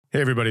Hey,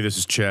 everybody, this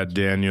is Chad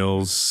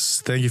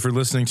Daniels. Thank you for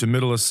listening to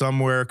Middle of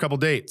Somewhere. A couple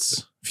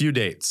dates, few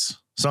dates,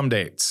 some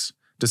dates.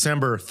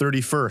 December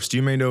 31st,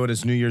 you may know it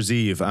as New Year's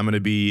Eve. I'm going to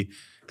be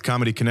at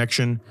Comedy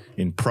Connection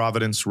in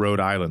Providence, Rhode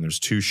Island.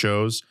 There's 2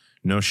 shows,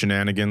 no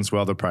shenanigans.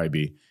 Well, there'll probably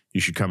be. You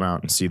should come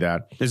out and see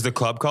that. Is the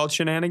club called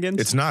Shenanigans?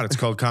 It's not. It's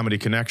called Comedy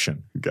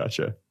Connection.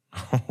 Gotcha.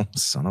 Oh,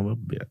 son of a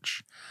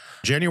bitch.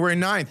 January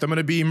 9th, I'm going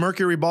to be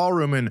Mercury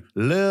Ballroom in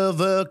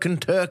Louisville,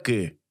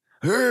 Kentucky.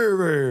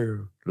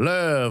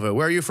 Love it.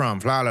 Where are you from?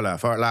 La la la.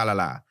 La la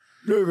la.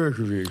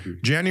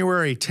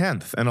 January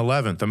 10th and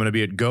 11th, I'm going to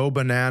be at Go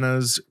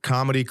Bananas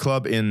Comedy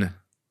Club in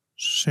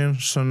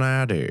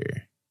Cincinnati,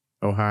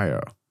 Ohio.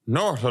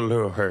 North of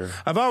Louisville.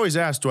 I've always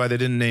asked why they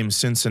didn't name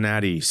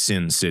Cincinnati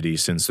Sin City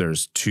since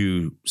there's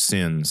 2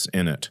 sins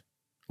in it.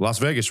 Las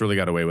Vegas really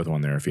got away with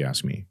one there, if you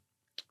ask me.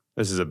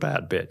 This is a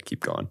bad bit.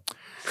 Keep going.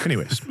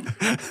 Anyways,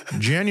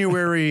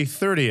 January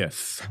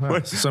 30th.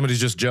 Well, somebody's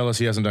just jealous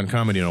he hasn't done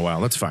comedy in a while.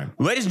 That's fine.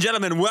 Ladies and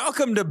gentlemen,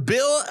 welcome to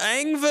Bill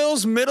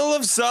Angville's Middle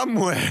of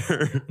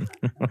Somewhere.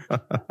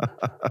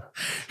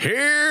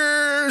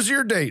 Here's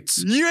your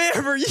dates. You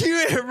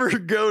ever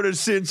go to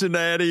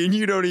Cincinnati and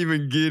you don't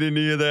even get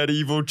any of that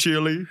evil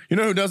chili? You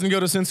know who doesn't go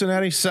to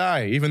Cincinnati?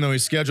 Cy, even though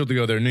he's scheduled to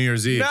go there New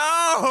Year's Eve.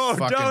 No,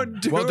 don't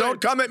do it. Well,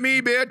 don't come at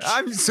me, bitch.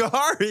 I'm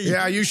sorry.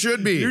 Yeah, you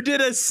should be. You did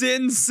a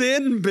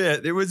sin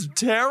bit. It was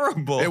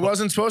terrible. It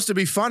wasn't supposed to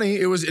be funny.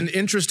 It was an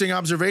interesting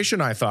observation,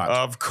 I thought.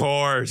 Of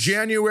course.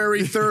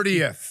 January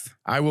 30th,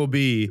 I will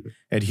be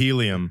at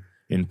Helium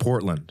in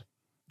Portland.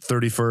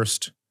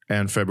 31st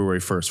and February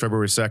 1st.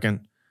 February 2nd,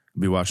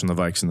 I'll be watching the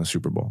Vikes in the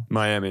Super Bowl.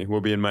 Miami.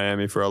 We'll be in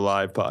Miami for a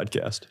live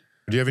podcast.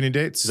 Do you have any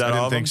dates? Is that I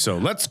all didn't of think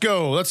them? so. Let's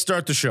go. Let's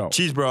start the show.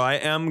 Cheese bro, I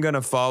am going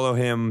to follow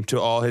him to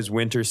all his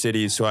winter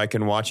cities so I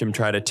can watch him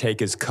try to take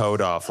his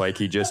coat off like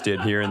he just did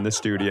here in the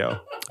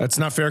studio. That's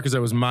not fair because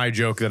that was my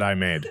joke that I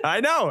made. I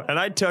know, and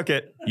I took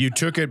it. You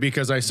took it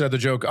because I said the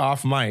joke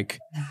off mic,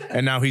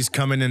 and now he's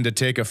coming in to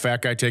take a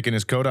fat guy taking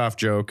his coat off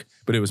joke,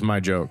 but it was my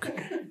joke.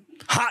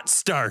 Hot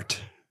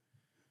start.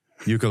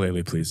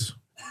 Ukulele, please.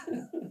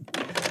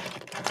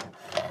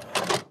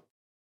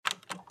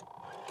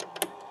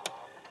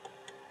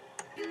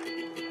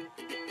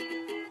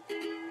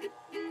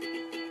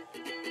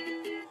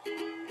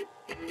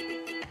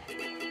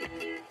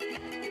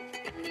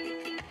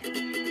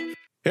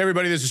 Hey,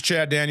 everybody, this is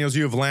Chad Daniels.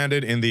 You have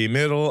landed in the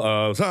middle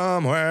of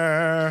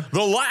somewhere.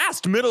 The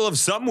last middle of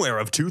somewhere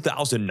of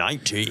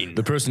 2019.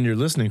 The person you're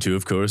listening to,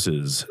 of course,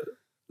 is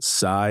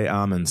Cy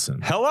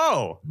Amundsen.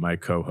 Hello. My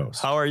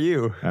co-host. How are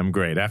you? I'm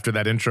great. After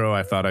that intro,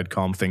 I thought I'd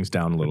calm things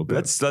down a little bit.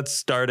 Let's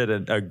start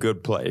at a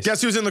good place.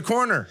 Guess who's in the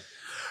corner?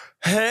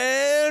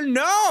 Hell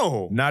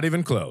no. Not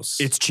even close.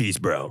 It's Cheese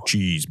Bro.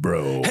 Cheese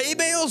Bro. Hay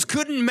Bales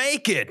couldn't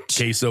make it.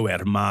 Queso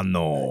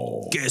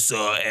hermano.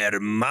 Queso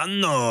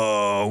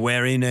hermano.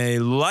 Wearing a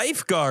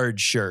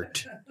lifeguard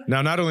shirt.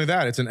 Now, not only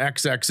that, it's an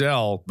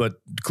XXL, but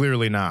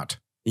clearly not.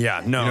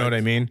 Yeah, no. You know what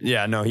I mean?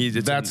 Yeah, no.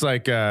 That's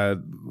like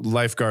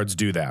lifeguards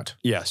do that.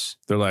 Yes.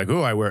 They're like,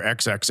 oh, I wear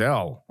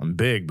XXL. I'm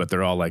big, but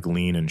they're all like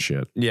lean and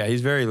shit. Yeah,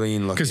 he's very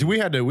lean looking. Because we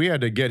had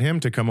to get him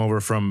to come over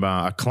from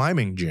a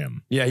climbing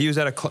gym. Yeah, he was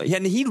at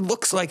and he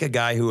looks like a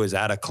guy who was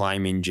at a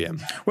climbing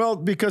gym. Well,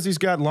 because he's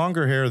got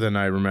longer hair than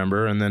I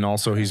remember, and then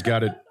also he's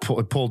got it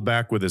pulled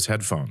back with his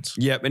headphones.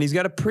 Yep, and he's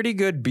got a pretty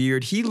good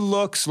beard. He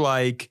looks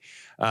like,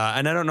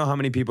 and I don't know how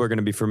many people are going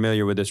to be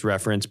familiar with this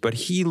reference, but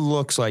he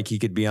looks like he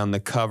could be on the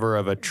cover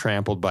of a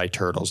Trampled by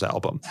Turtles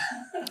album.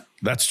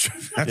 That's true.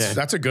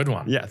 That's a good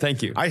one. Yeah,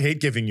 thank you. I hate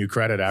giving you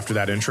credit after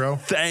that intro.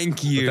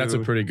 Thank you. But that's a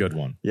pretty good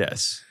one.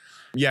 Yes.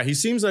 Yeah, he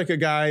seems like a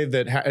guy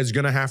that is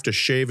going to have to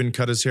shave and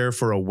cut his hair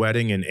for a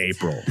wedding in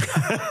April.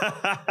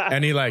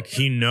 And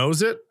he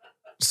knows it,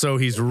 so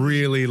he's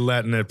really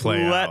letting it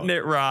play out. Letting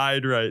it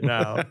ride right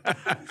now.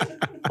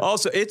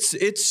 Also,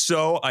 it's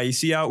so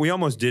icy out. We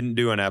almost didn't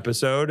do an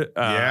episode.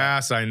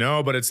 Yes, I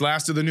know, but it's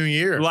last of the new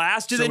year.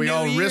 Last of the new year.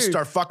 So we all risked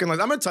our fucking lives.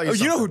 I'm going to tell you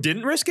something. You know who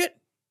didn't risk it?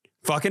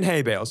 Fucking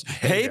Hay Bales.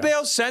 Hay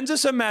Bales sends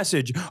us a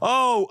message.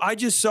 Oh, I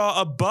just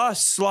saw a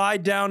bus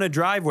slide down a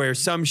driveway or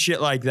some shit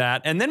like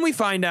that. And then we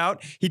find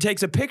out he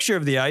takes a picture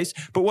of the ice.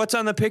 But what's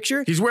on the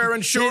picture? He's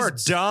wearing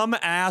shorts. His dumb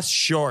ass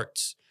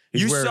shorts.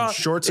 He's wearing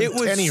shorts and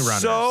tenny runners. It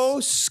was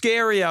so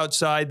scary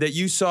outside that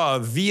you saw a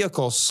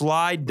vehicle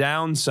slide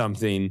down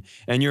something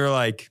and you're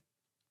like,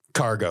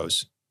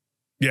 cargos.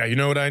 Yeah, you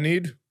know what I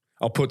need?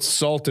 I'll put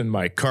salt in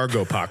my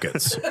cargo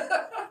pockets.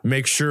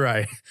 Make sure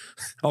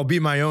I'll be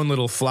my own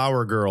little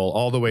flower girl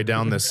all the way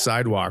down this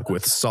sidewalk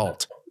with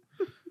salt.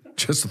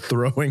 Just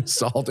throwing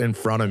salt in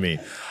front of me.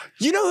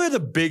 You know who are the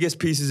biggest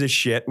pieces of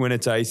shit when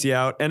it's icy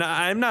out? And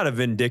I'm not a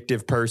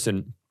vindictive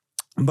person,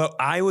 but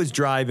I was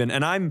driving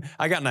and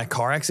I got in a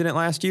car accident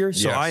last year.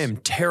 So Yes. I am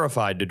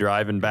terrified to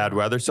drive in bad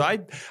weather. So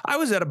I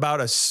was at about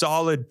a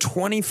solid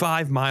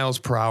 25 miles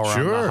per hour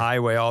on the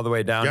highway all the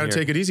way down here. You got to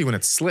take it easy when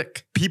it's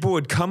slick. People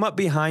would come up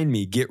behind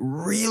me, get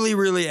really,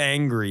 really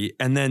angry,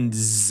 and then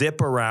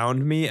zip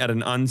around me at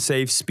an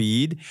unsafe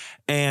speed.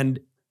 And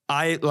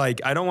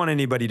I don't want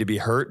anybody to be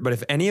hurt, but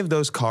if any of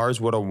those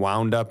cars would have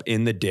wound up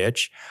in the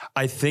ditch,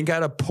 I think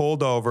I'd have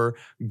pulled over,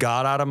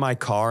 got out of my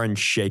car, and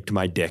shaked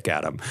my dick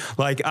at them.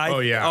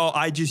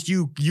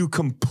 You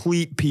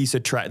complete piece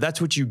of trash.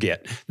 That's what you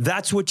get.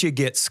 That's what you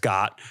get,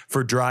 Scott,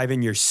 for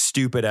driving your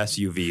stupid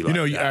SUV.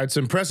 It's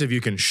impressive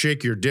you can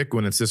shake your dick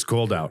when it's this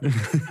cold out.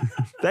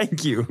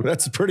 Thank you.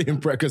 That's pretty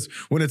impressive, because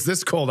when it's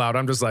this cold out,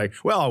 I'm just like,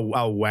 well,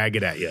 I'll wag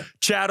it at you.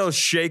 Chad'll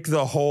shake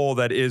the hole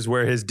that is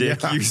where his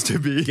dick used to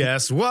be.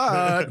 Guess what?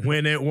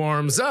 When it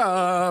warms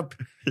up,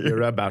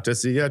 you're about to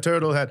see a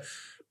turtle head.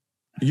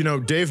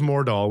 Dave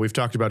Mordahl, we've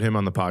talked about him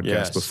on the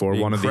podcast before.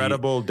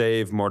 Incredible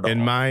Dave Mordahl.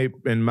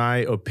 In my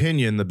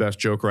opinion, the best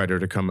joke writer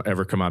to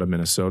ever come out of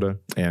Minnesota.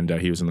 And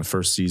he was in the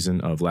first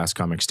season of Last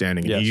Comic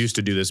Standing. And he used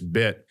to do this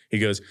bit. He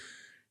goes,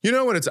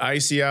 when it's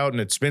icy out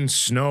and it's been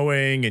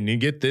snowing and you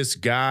get this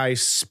guy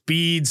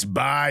speeds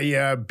by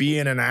you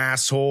being an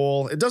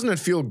asshole, doesn't it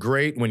feel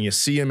great when you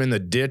see him in the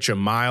ditch a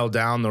mile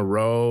down the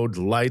road,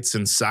 lights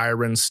and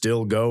sirens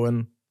still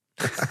going?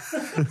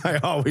 I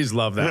always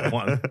love that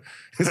one.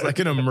 It's like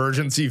an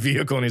emergency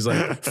vehicle and he's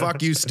like,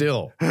 fuck you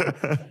still.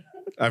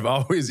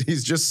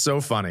 He's just so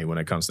funny when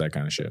it comes to that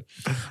kind of shit.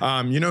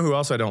 You know who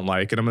else I don't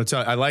like? And I'm going to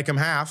tell you, I like them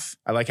half.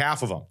 I like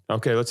half of them.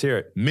 Okay, let's hear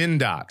it.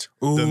 MnDOT,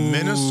 the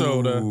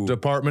Minnesota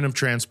Department of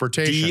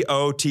Transportation.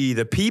 DOT,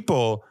 the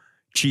people,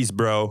 cheese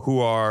bro, who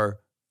are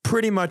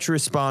pretty much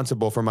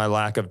responsible for my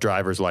lack of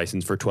driver's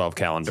license for 12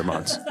 calendar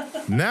months.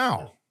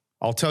 Now,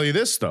 I'll tell you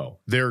this, though.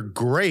 They're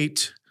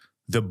great.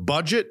 The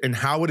budget and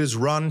how it is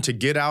run to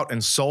get out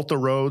and salt the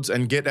roads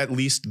and get at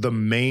least the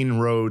main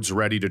roads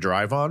ready to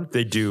drive on.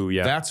 They do,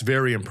 yeah. That's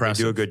very impressive.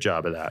 They do a good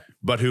job of that.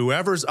 But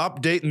whoever's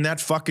updating that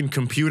fucking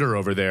computer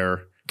over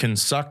there can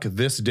suck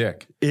this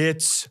dick.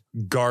 It's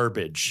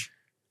garbage.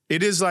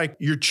 It is like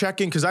you're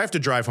checking, because I have to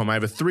drive home. I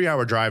have a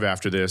 3-hour drive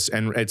after this,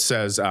 and it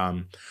says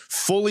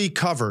fully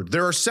covered.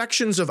 There are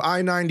sections of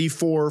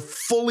I-94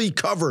 fully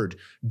covered.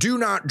 Do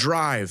not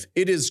drive.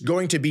 It is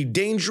going to be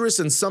dangerous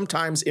and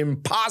sometimes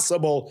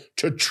impossible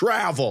to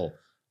travel.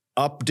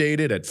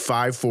 Updated at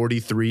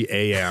 5:43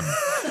 a.m.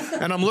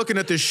 And I'm looking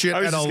at this shit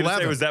at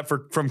 11. Was that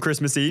from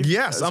Christmas Eve?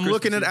 Yes, I'm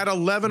looking at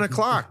 11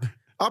 o'clock.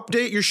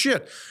 Update your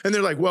shit. And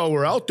they're like, well,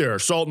 we're out there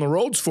salting the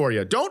roads for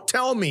you. Don't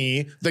tell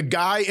me the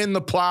guy in the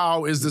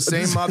plow is the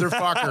same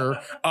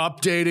motherfucker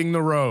updating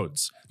the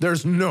roads.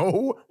 There's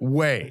no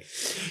way.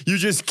 You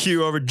just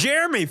cue over,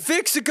 Jeremy,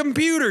 fix the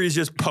computer. He's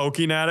just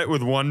poking at it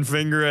with one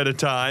finger at a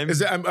time.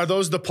 Are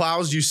those the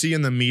plows you see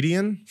in the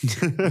median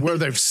where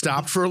they've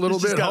stopped for a little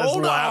bit?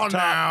 Hold on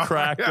now.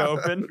 Cracked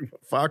open.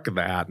 Fuck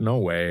that. No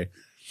way.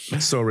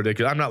 It's so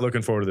ridiculous. I'm not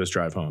looking forward to this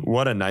drive home.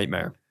 What a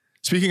nightmare.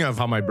 Speaking of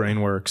how my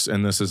brain works,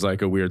 and this is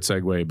like a weird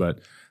segue,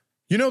 but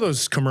you know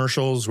those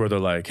commercials where they're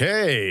like,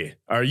 hey,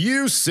 are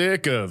you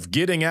sick of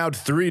getting out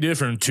 3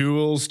 different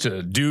tools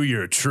to do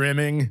your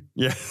trimming?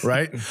 Yeah.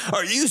 Right?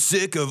 Are you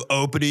sick of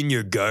opening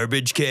your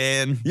garbage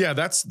can? Yeah,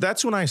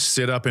 that's when I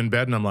sit up in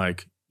bed and I'm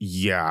like,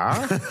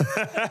 yeah.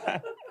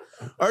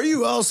 Are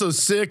you also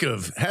sick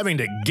of having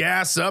to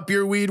gas up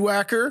your weed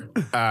whacker?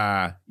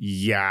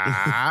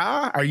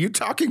 Yeah. Are you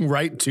talking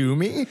right to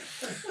me?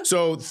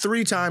 So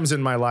 3 times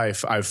in my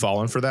life, I've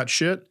fallen for that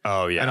shit.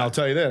 Oh, yeah. And I'll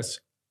tell you this.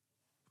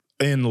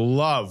 In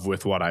love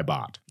with what I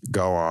bought.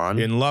 Go on.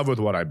 In love with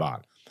what I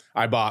bought.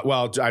 I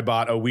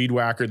bought a weed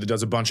whacker that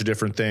does a bunch of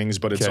different things,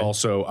 but it's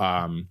also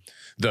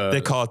they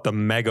call it the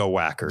mega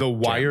whacker. The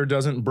wire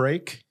doesn't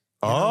break.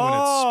 When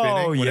it's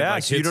spinning, yeah,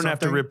 so you don't have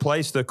to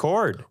replace the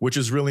cord, which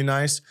is really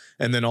nice.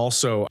 And then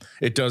also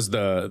it does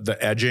the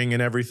edging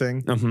and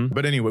everything. Mm-hmm.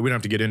 But anyway, we don't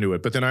have to get into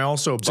it. But then I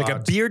also bought like a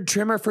beard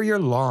trimmer for your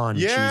lawn,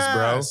 cheese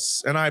bro.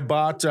 And I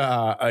bought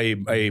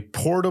a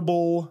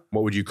portable,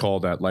 what would you call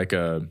that? Like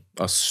a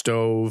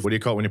stove. What do you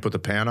call it when you put the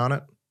pan on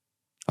it?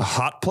 A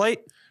hot plate?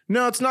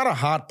 No, it's not a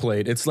hot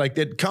plate. It's like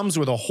it comes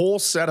with a whole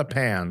set of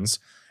pans,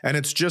 and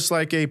it's just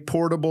like a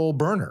portable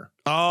burner.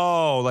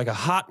 Oh, like a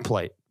hot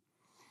plate.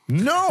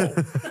 No.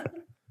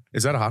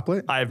 Is that a hot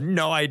plate? I have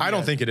no idea. I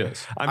don't think it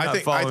is. I'm not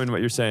following what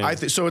you're saying.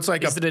 So it's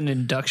like is it an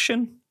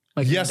induction?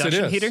 Like yes, it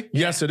is. Heater?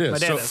 Yes, it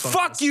is. So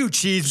fuck you,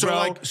 cheese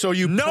bro.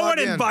 No one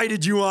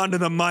invited you onto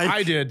the mic.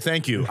 I did.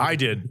 Thank you. I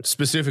did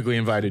specifically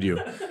invited you.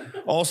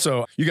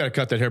 Also, you got to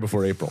cut that hair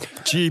before April.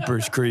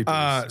 Jeepers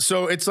creepers.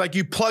 So it's like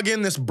you plug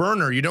in this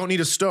burner. You don't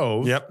need a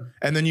stove. Yep.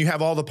 And then you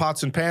have all the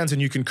pots and pans,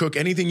 and you can cook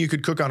anything you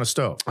could cook on a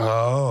stove.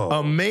 Oh.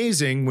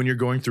 Amazing when you're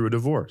going through a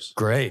divorce.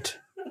 Great.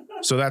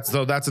 So that's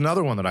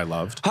another one that I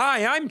loved.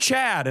 Hi, I'm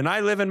Chad, and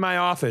I live in my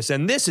office,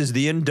 and this is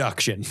the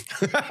induction.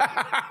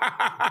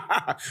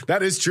 That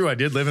is true. I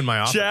did live in my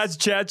office.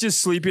 Chad's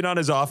just sleeping on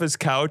his office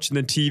couch, and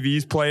the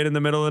TV's playing in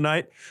the middle of the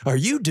night. Are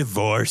you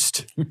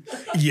divorced?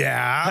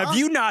 Yeah. Have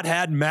you not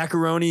had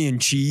macaroni and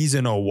cheese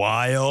in a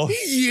while?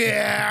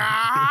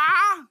 Yeah.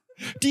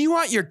 Do you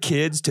want your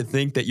kids to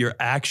think that you're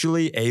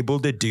actually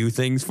able to do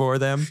things for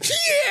them?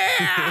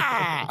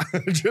 Yeah.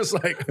 Just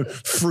like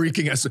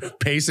freaking us,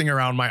 pacing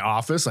around my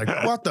office. Like,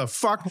 what the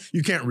fuck?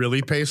 You can't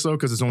really pace though,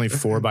 because it's only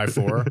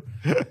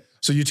 4x4.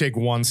 So you take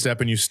one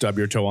step and you stub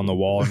your toe on the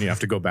wall and you have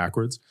to go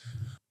backwards.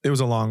 It was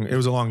a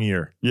long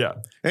year. Yeah.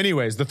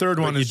 Anyways, the third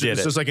one you is did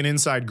it. just like an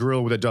inside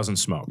grill that doesn't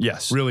smoke.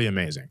 Yes. Really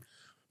amazing.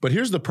 But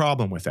here's the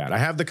problem with that. I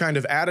have the kind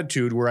of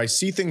attitude where I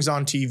see things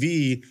on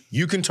TV,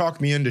 you can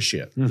talk me into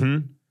shit.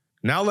 Mm-hmm.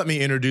 Now let me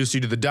introduce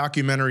you to the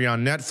documentary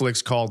on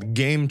Netflix called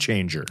Game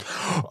Changer.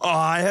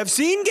 I have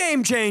seen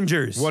Game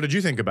Changers. What did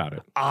you think about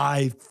it?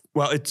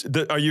 It's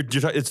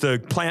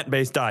the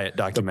plant-based diet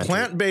documentary.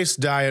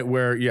 Plant-based diet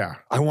where, yeah.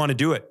 I want to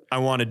do it. I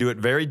want to do it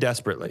very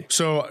desperately.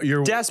 So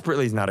you're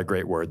Desperately is not a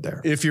great word there.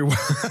 if you're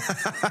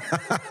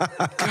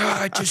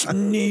I just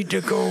need to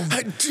go.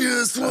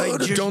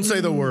 don't say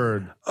the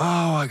word.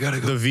 Oh, I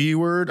gotta go. The V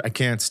word, I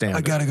can't stand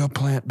it. gotta go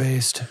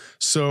plant-based.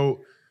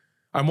 So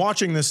I'm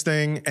watching this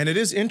thing and it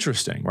is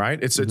interesting,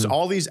 right? It's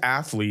all these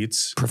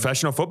athletes,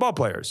 Professional football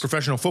players.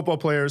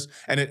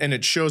 and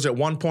it shows at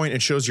one point,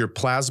 it shows your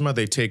plasma.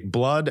 They take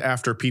blood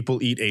after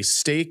people eat a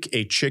steak,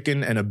 a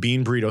chicken, and a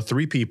bean burrito,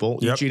 3 people,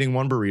 each eating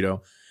one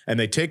burrito. And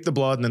they take the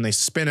blood and then they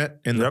spin it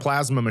in the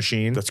plasma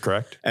machine. That's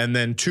correct. And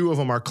then 2 of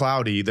them are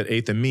cloudy that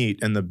ate the meat,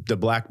 and the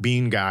black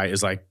bean guy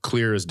is like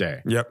clear as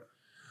day. Yep.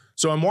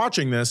 So I'm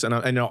watching this, and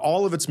I know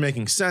all of it's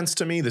making sense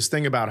to me. This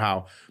thing about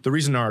how the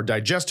reason our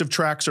digestive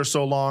tracts are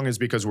so long is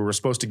because we were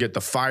supposed to get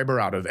the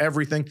fiber out of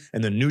everything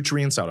and the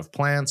nutrients out of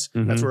plants.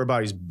 That's what our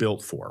body's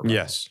built for. Right?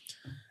 Yes.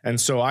 And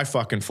so I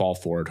fucking fall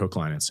for it, hook,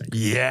 line, and sinker.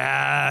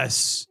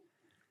 Yes.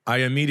 I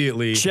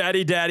immediately,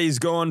 Chatty Daddy's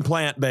going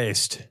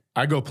plant-based.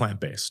 I go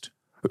plant-based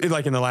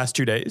Like in the last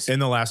 2 days? in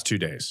the last 2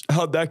 days.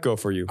 How'd that go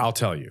for you? I'll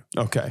tell you.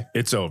 Okay.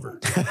 It's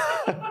over.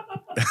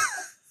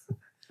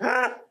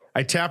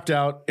 I tapped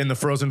out in the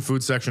frozen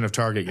food section of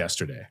Target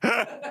yesterday.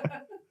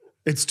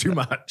 It's too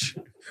much.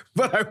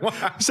 But I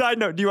want. Side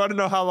note, do you want to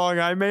know how long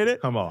I made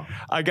it? Come on.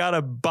 I got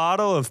a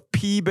bottle of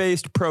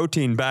pea-based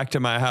protein back to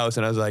my house,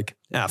 and I was like,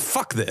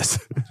 fuck this.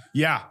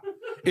 Yeah.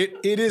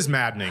 It is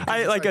maddening.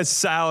 I ate like a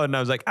salad, and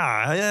I was like,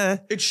 yeah.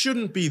 It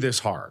shouldn't be this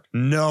hard.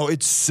 No,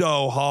 it's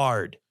so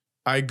hard.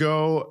 I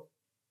go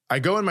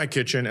in my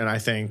kitchen and I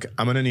think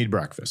I'm going to need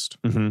breakfast,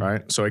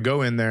 right? So I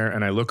go in there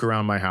and I look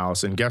around my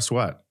house, and guess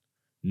what?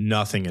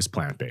 Nothing is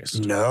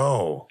plant-based.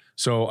 No.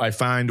 So I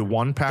find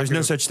one packet. There's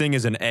no such thing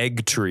as an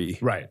egg tree.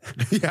 Right.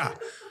 Yeah.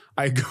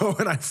 I go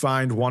and I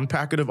find one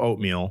packet of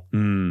oatmeal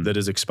that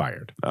is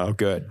expired. Oh,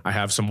 good. I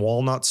have some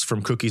walnuts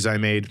from cookies I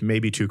made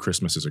maybe 2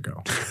 Christmases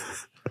ago.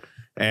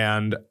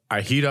 And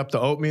I heat up the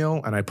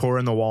oatmeal and I pour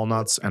in the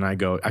walnuts and I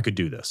go, I could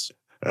do this.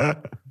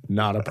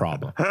 Not a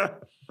problem.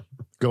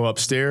 Go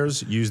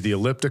upstairs, use the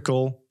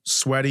elliptical,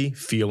 sweaty,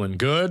 feeling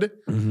good.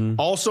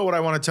 Also, what I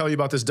want to tell you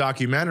about this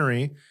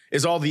documentary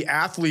is all the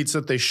athletes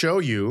that they show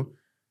you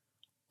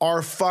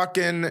are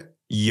fucking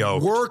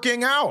Yoked.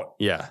 working out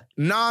Yeah.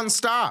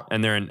 nonstop.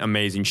 And they're in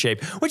amazing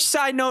shape. Which,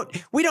 side note,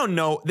 we don't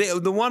know.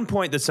 The one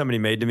point that somebody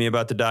made to me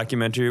about the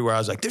documentary where I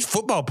was like, there's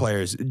football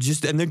players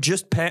and they're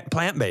just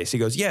plant-based. He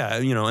goes, yeah,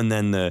 and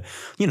then the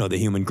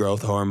human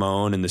growth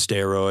hormone and the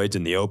steroids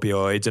and the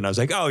opioids. And I was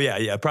like, oh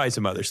yeah, probably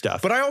some other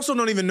stuff. But I also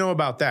don't even know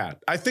about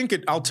that. I think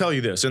I'll tell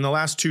you this. In the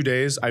last 2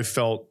 days, I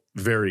felt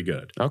very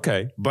good.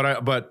 Okay.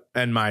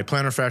 And my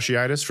plantar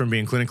fasciitis from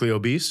being clinically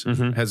obese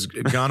has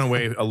gone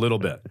away a little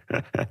bit.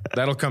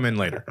 That'll come in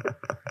later.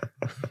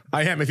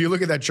 I am. If you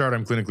look at that chart,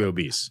 I'm clinically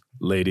obese,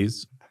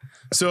 ladies.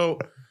 So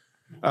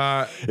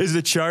is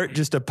the chart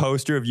just a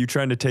poster of you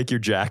trying to take your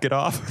jacket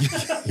off?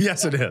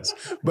 yes, it is.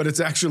 But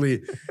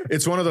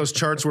it's one of those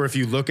charts where if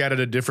you look at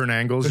it at different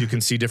angles, you can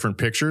see different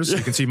pictures.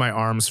 You can see my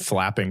arms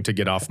flapping to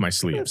get off my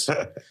sleeves.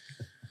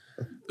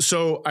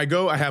 So I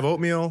have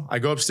oatmeal, I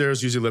go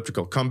upstairs, use the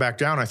elliptical, come back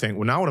down. I think,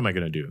 well, now what am I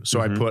going to do?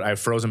 So I have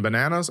frozen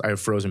bananas, I have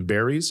frozen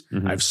berries,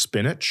 I have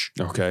spinach.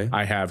 Okay.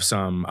 I have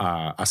some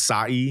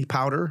acai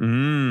powder.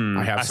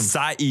 I have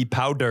acai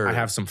powder. I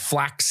have some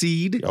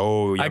flaxseed.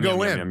 Oh, yum, I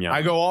go yum, in. yum, yum.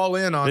 I go all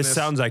in on this. This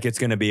sounds like it's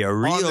going to be a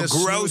real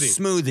gross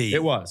smoothie.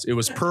 It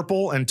was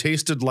purple and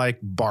tasted like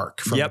bark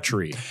from a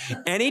tree.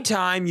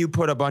 Anytime you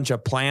put a bunch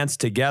of plants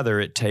together,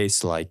 it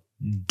tastes like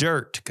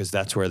dirt because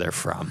that's where they're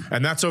from.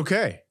 And that's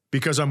okay.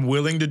 Because I'm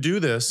willing to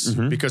do this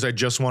because I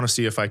just want to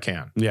see if I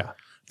can. Yeah.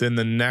 Then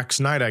the next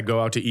night I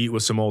go out to eat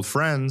with some old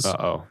friends.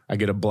 I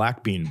get a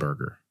black bean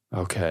burger.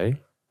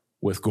 Okay.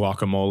 With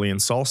guacamole and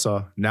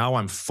salsa. Now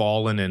I'm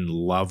falling in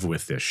love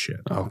with this shit.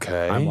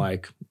 Okay. I'm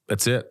like,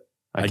 that's it.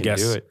 I can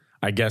guess do it.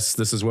 I guess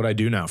this is what I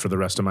do now for the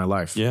rest of my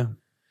life. Yeah.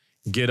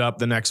 Get up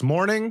the next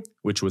morning,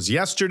 which was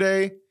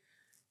yesterday,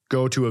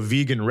 go to a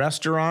vegan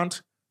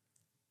restaurant,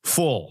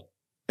 full,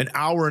 an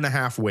hour and a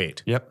half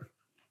wait. Yep.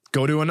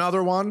 Go to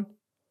another one.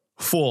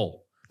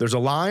 Full. There's a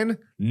line,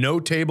 no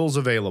tables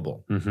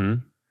available.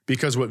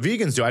 Because what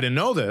vegans do, I didn't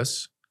know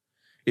this,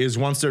 is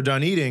once they're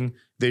done eating,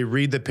 they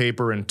read the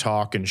paper and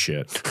talk and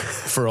shit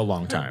for a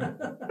long time.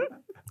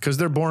 Because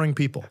they're boring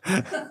people.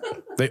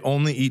 They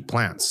only eat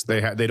plants.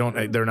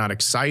 They're not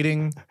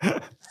exciting.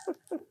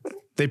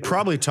 They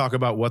probably talk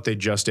about what they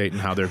just ate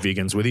and how they're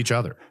vegans with each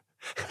other.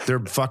 They're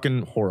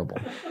fucking horrible.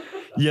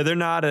 Yeah, they're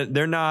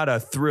not a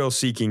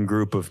thrill-seeking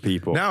group of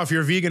people. Now, if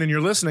you're vegan and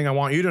you're listening, I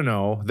want you to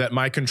know that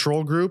my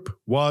control group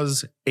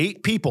was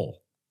 8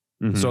 people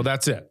So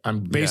that's it.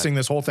 I'm basing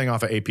this whole thing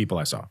off of 8 people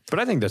I saw. But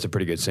I think that's a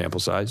pretty good sample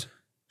size.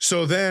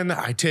 So then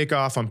I take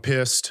off. I'm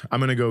pissed. I'm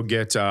going to go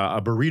get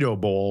a burrito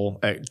bowl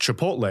at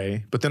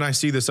Chipotle. But then I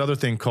see this other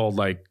thing called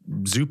like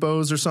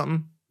Zuppos or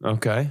something.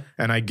 Okay.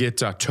 And I get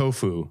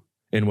tofu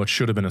in what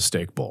should have been a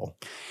steak bowl.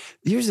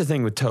 Here's the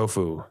thing with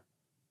tofu.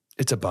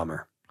 It's a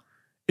bummer.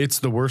 It's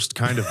the worst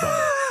kind of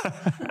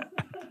bummer.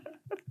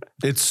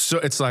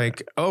 It's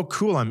like, oh,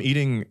 cool. I'm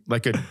eating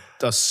like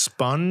a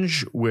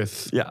sponge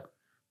with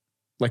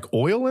like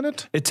oil in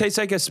it. It tastes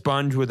like a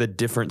sponge with a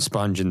different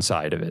sponge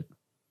inside of it.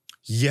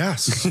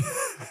 Yes.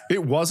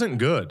 It wasn't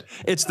good.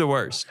 It's the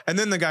worst. And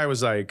then the guy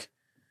was like,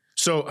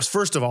 so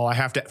first of all, I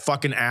have to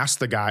fucking ask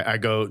the guy, I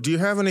go, do you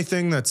have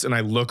anything and I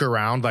look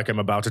around like I'm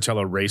about to tell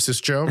a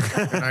racist joke.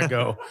 And I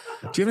go,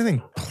 do you have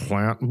anything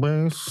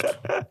plant-based?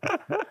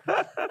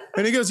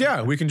 And he goes,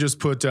 yeah, we can just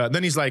put,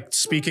 then he's like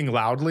speaking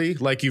loudly,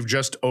 like you've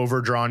just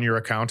overdrawn your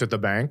account at the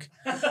bank.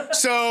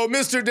 So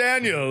Mr.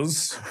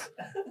 Daniels,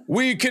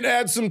 we can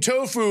add some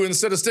tofu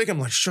instead of steak. I'm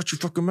like, shut your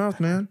fucking mouth,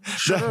 man.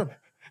 Shut up.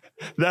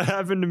 That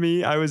happened to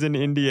me. I was in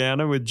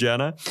Indiana with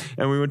Jenna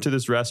and we went to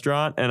this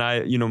restaurant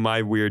and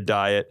my weird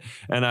diet.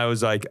 And I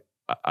was like,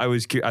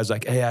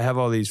 hey, I have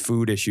all these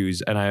food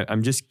issues and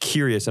I'm just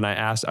curious. And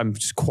I'm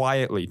just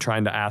quietly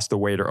trying to ask the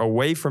waiter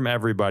away from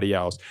everybody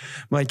else.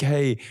 I'm like,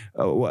 hey,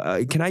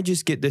 can I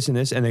just get this and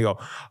this? And they go,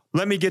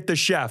 let me get the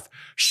chef.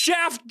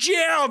 Chef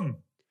Jim!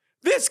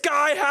 This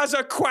guy has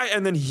a question.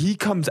 And then he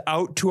comes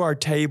out to our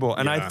table.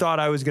 And I thought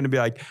I was going to be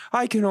like,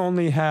 I can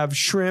only have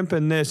shrimp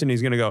and this. And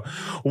he's going to go,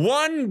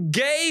 one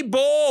gay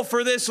bowl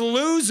for this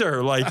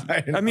loser. Like,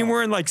 I mean,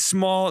 we're in like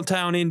small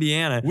town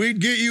Indiana.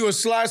 We'd get you a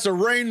slice of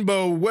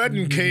rainbow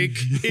wedding cake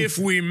if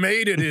we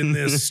made it in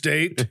this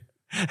state.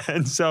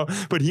 And so,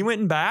 but he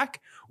went back,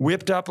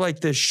 whipped up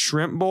like this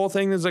shrimp bowl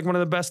thing. That's like one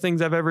of the best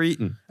things I've ever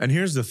eaten. And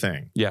here's the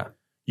thing. Yeah.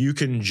 You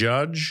can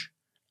judge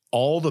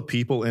all the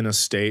people in a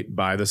state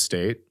by the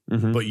state,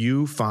 but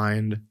you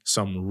find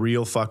some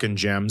real fucking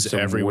gems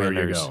everywhere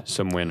you go.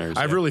 Some winners.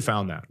 I've really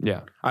found that. Yeah.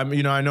 I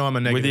know I'm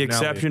a negative. With the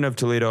exception of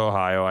Toledo,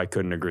 Ohio, I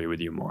couldn't agree with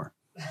you more.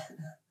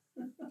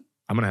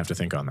 I'm going to have to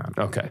think on that.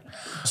 Okay.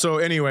 So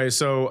anyway,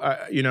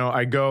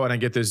 I go and I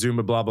get this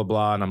Zumba blah, blah,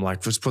 blah. And I'm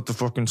like, just put the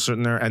fucking shit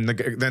in there. And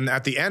then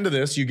at the end of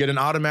this, you get an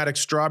automatic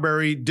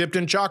strawberry dipped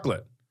in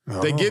chocolate.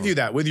 They give you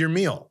that with your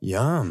meal.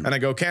 Yum. And I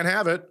go, can't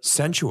have it.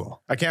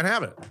 Sensual. I can't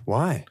have it.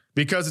 Why?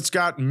 Because it's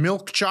got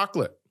milk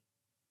chocolate.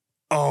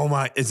 Oh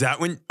my, is that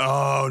when?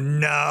 Oh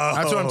no.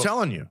 That's what I'm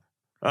telling you.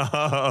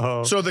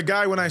 Oh. So the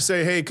guy, when I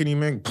say, hey, can you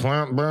make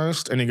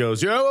plant-based? And he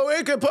goes, yeah, well,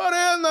 we can put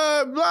in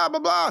the blah, blah,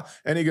 blah.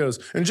 And he goes,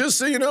 and just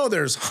so you know,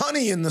 there's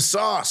honey in the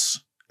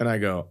sauce. And I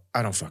go,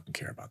 I don't fucking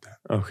care about that.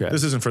 Okay.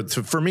 This isn't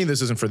for me,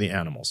 this isn't for the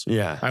animals.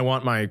 Yeah. I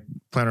want my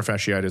plantar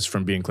fasciitis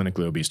from being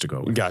clinically obese to go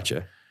away.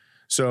 Gotcha.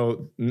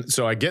 So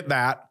I get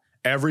that.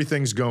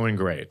 Everything's going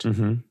great.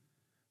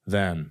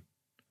 Then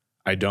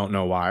I don't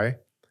know why,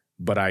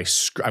 but I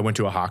went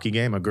to a hockey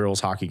game, a girls'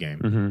 hockey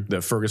game.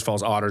 The Fergus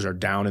Falls Otters are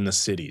down in the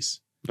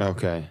cities.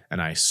 Okay.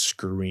 And I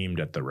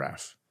screamed at the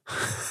ref.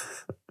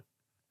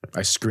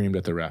 I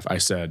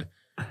said,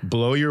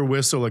 blow your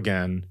whistle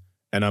again,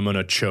 and I'm going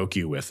to choke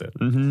you with it.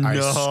 I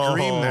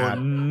screamed that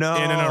in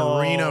an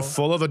arena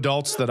full of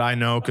adults that I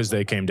know because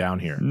they came down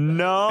here.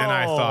 No. And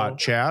I thought,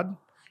 Chad,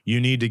 you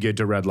need to get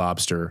to Red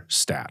Lobster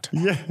stat.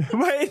 Yeah.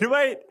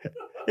 Wait.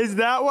 Is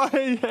that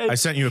why? I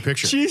sent you a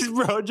picture. Jeez,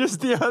 bro,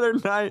 just the other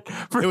night.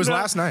 It was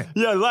last night.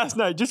 Yeah, last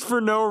night. Just for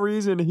no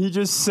reason, he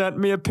just sent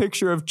me a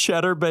picture of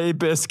Cheddar Bay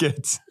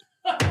biscuits.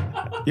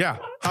 Yeah.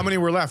 How many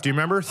were left? Do you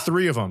remember?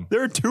 3 of them.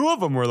 There were 2 of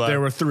them were left. There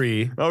were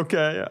 3.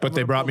 Okay. But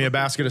they brought me a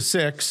basket of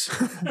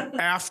 6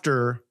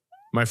 after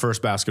my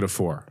first basket of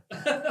 4.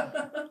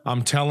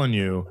 I'm telling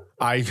you,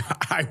 I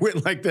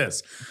went like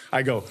this.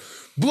 I go,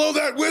 blow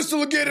that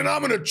whistle again and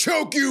I'm going to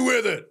choke you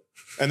with it.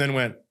 And then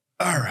went,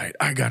 all right,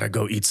 I got to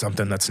go eat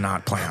something that's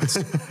not plants.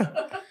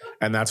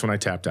 And that's when I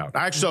tapped out.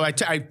 Actually,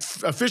 I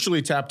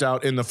officially tapped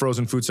out in the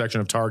frozen food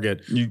section of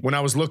Target when I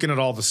was looking at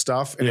all the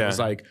stuff. And it was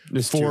like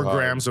 4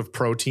 grams of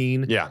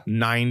protein,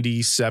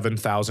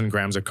 97,000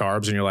 grams of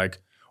carbs. And you're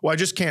like, well, I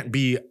just can't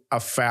be a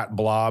fat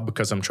blob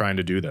because I'm trying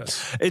to do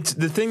this. It's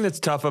the thing that's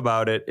tough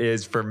about it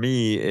is for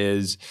me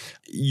is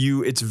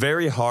it's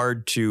very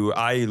hard to,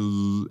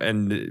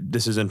 and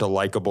this isn't a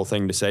likable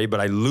thing to say, but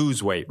I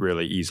lose weight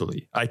really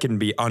easily. I can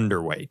be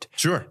underweight.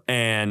 Sure.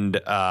 And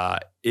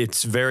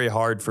it's very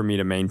hard for me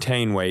to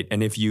maintain weight.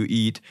 And if you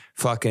eat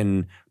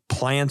fucking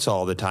plants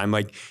all the time,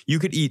 like you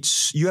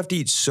have to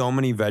eat so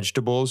many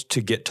vegetables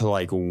to get to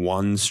like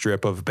 1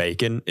 strip of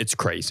bacon. It's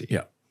crazy.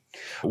 Yeah.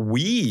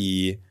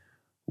 We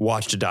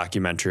watched a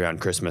documentary on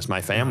Christmas. My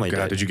family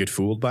did. Did you get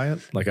fooled by it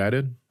like I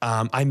did?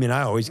 I mean,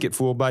 I always get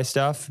fooled by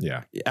stuff.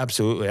 Yeah,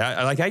 absolutely.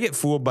 I get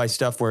fooled by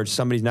stuff where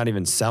somebody's not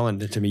even selling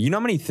it to me. You know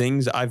how many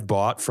things I've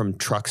bought from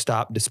truck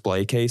stop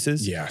display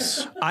cases?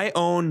 Yes. I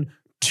own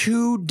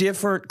 2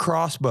 different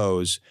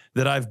crossbows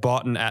that I've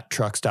bought at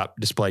truck stop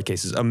display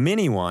cases, a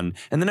mini one.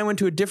 And then I went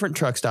to a different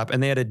truck stop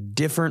and they had a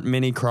different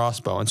mini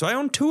crossbow. And so I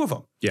own 2 of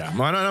them. Yeah.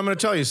 Well, I'm going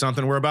to tell you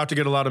something. We're about to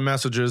get a lot of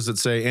messages that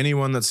say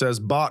anyone that says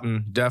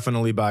Botan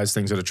definitely buys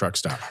things at a truck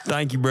stop.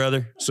 Thank you,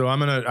 brother. So I'm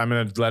going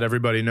to let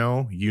everybody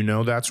know,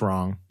 that's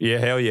wrong. Yeah,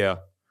 hell yeah.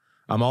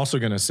 I'm also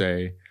going to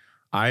say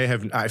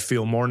I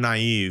feel more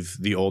naive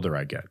the older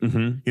I get.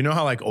 Mm-hmm. You know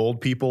how like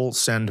old people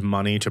send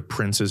money to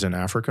princes in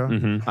Africa?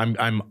 Mm-hmm.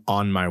 I'm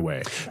on my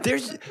way.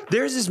 There's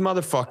this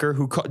motherfucker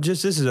who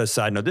this is a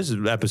side note. This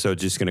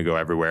episode's just gonna go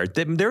everywhere.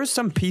 There was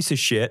some piece of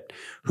shit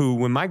who,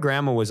 when my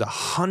grandma was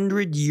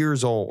 100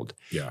 years old,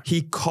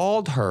 he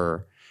called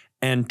her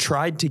and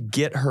tried to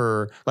get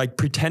her, like,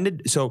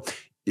 pretended. So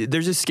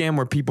there's a scam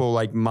where people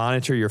like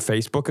monitor your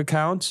Facebook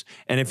accounts,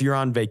 and if you're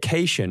on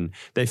vacation,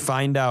 they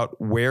find out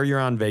where you're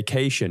on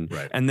vacation,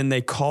 and then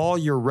they call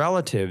your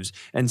relatives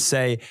and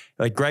say,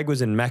 like, Greg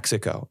was in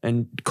Mexico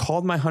and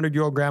called my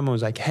 100-year-old grandma and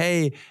was like,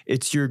 hey,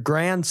 it's your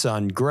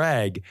grandson,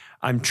 Greg.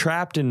 I'm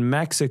trapped in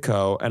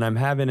Mexico and I'm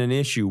having an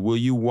issue. Will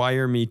you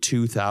wire me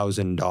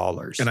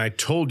 $2,000? And I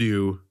told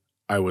you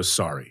I was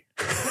sorry.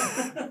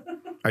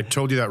 I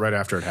told you that right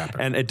after it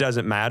happened. And it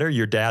doesn't matter.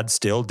 Your dad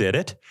still did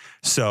it.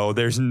 So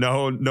there's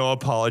no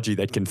apology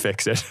that can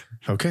fix it.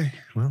 Okay.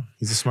 Well,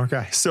 he's a smart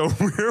guy. So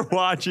we're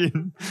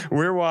watching,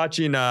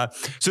 so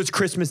it's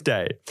Christmas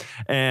Day.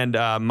 And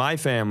my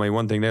family,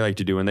 one thing they like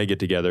to do when they get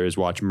together is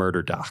watch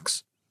murder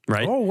docs.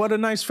 Right? Oh, what a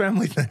nice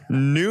family thing.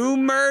 New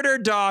murder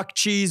doc,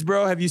 cheese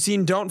bro. Have you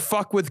seen Don't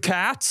Fuck with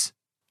Cats?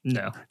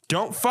 No.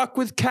 Don't Fuck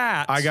with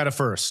Cats. I got it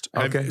first.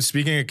 Okay.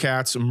 Speaking of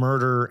cats,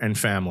 murder and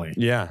family.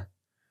 Yeah.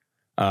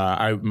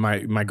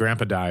 My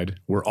grandpa died.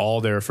 We're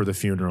all there for the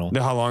funeral.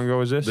 How long ago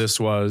was this?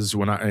 This was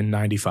in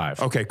 95.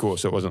 Okay, cool.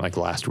 So it wasn't like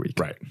last week.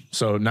 Right.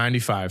 So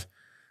 95.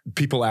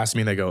 People ask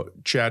me, they go,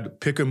 Chad,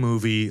 pick a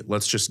movie.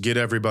 Let's just get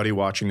everybody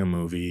watching a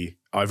movie,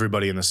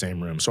 everybody in the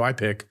same room. So I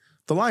pick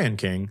The Lion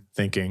King,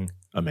 thinking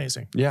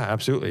amazing. Yeah,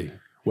 absolutely.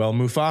 Well,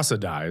 Mufasa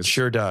dies.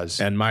 Sure does.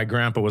 And my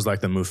grandpa was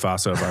like the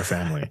Mufasa of our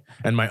family.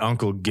 And my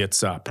uncle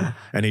gets up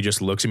and he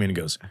just looks at me and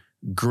goes,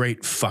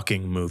 great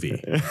fucking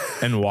movie,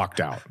 and walked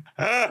out.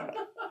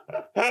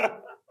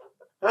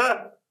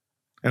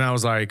 And I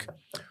was like,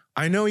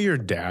 I know your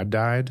dad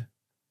died,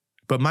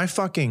 but my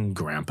fucking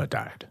grandpa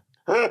died.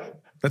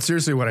 That's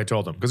seriously what I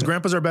told him, because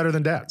grandpas are better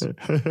than dads,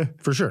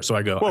 for sure. So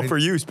I go, well, for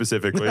you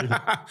specifically.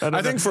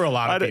 I think for a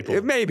lot of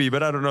people. Maybe,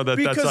 but I don't know that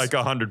that's like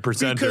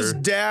 100%. Because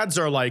dads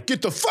are like,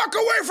 get the fuck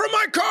away from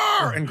my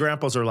car. And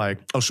grandpas are like,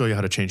 I'll show you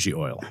how to change the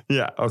oil.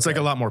 Yeah. Okay. It's like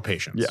a lot more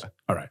patience. Yeah.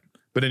 All right.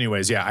 But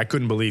anyways, yeah, I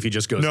couldn't believe he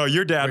just goes. No,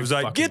 your dad was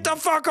like, get the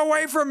fuck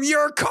away from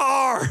your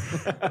car.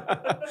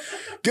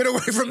 Get away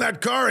from that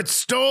car. It's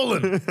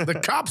stolen.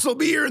 The cops will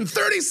be here in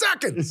 30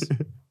 seconds.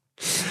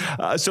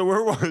 So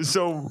we're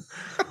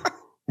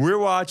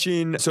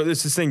watching. So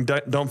this is thing,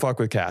 Don't Fuck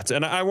with Cats.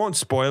 And I won't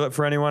spoil it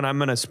for anyone. I'm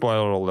going to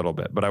spoil it a little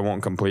bit, but I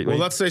won't completely.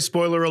 Well, let's say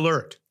spoiler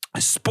alert.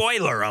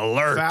 Spoiler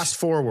alert. Fast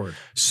forward.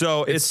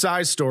 So it's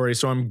size story.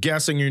 So I'm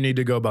guessing you need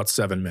to go about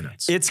 7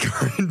 minutes. It's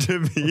going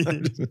to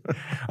be,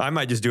 I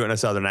might just do it in a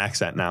Southern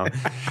accent now.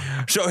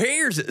 So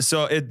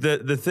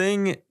the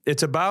thing,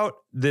 it's about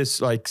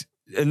this, like,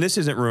 and this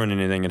isn't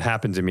ruining anything. It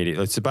happens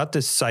immediately. It's about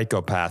this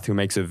psychopath who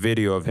makes a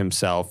video of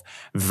himself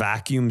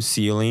vacuum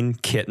sealing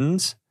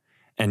kittens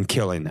and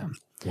killing them.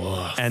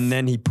 Whoa. And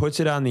then he puts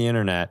it on the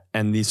internet,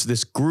 and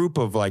this group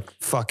of like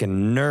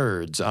fucking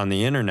nerds on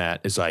the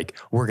internet is like,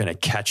 we're going to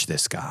catch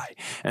this guy.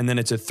 And then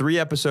it's a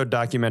 3-episode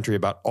documentary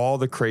about all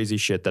the crazy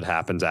shit that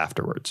happens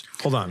afterwards.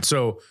 Hold on.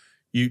 So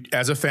you,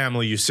 as a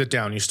family, you sit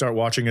down, you start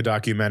watching a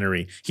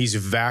documentary. He's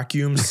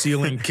vacuum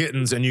sealing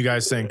kittens, and you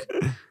guys think,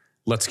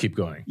 let's keep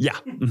going. Yeah.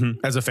 Mm-hmm.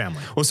 As a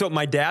family. Well, so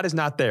my dad is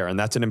not there, and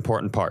that's an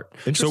important part.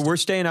 So we're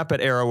staying up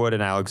at Arrowwood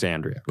in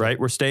Alexandria, right?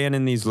 We're staying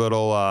in these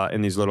little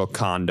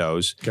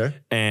condos. Okay.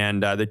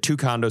 And the 2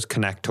 condos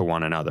connect to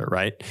one another,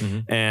 right?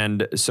 Mm-hmm.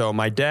 And so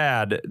my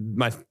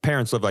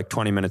parents live like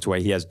 20 minutes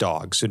away. He has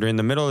dogs. So during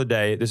the middle of the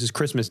day, this is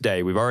Christmas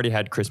Day. We've already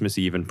had Christmas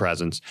Eve and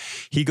presents.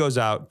 He goes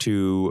out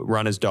to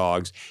run his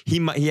dogs.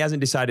 He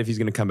hasn't decided if he's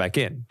going to come back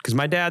in, because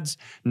my dad's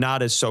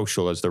not as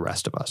social as the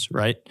rest of us,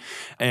 right?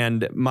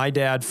 And my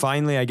dad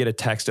finally, I get a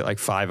text at like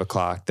 5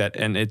 o'clock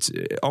and it's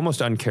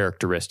almost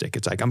uncharacteristic.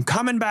 It's like, I'm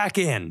coming back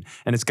in.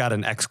 And it's got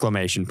an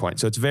exclamation point.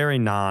 So it's very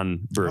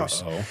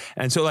non-Bruce. Uh-oh.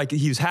 And so like,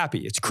 he's happy.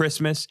 It's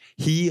Christmas.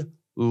 He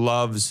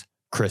loves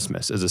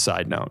Christmas, as a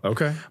side note.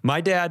 Okay. My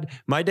dad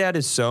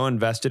is so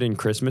invested in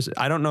Christmas.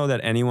 I don't know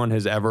that anyone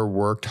has ever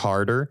worked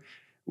harder.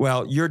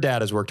 Well, your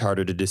dad has worked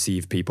harder to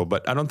deceive people,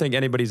 but I don't think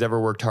anybody's ever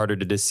worked harder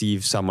to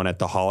deceive someone at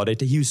the holiday.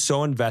 He was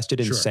so invested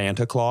in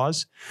Santa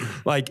Claus,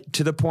 like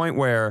to the point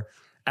where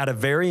at a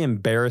very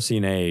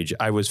embarrassing age,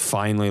 I was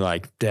finally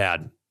like,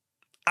 Dad,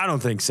 I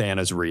don't think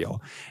Santa's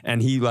real. And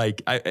he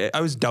like,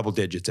 I was double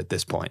digits at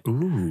this point.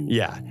 Ooh.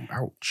 Yeah.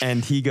 Ouch.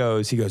 And he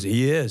goes,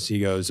 he is. He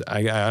goes,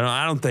 I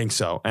don't think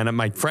so. And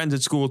my friends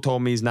at school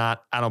told me he's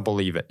not. I don't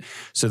believe it.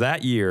 So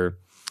that year,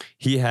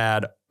 he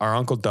had our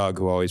Uncle Doug,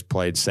 who always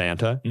played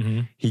Santa.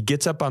 Mm-hmm. He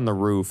gets up on the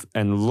roof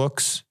and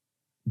looks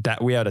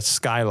that we had a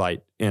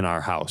skylight in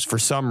our house for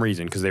some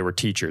reason, because they were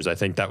teachers. I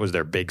think that was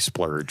their big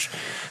splurge.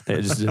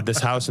 They just did this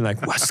house and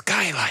like, what,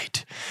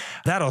 skylight?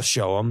 That'll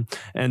show him.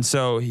 And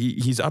so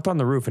he's up on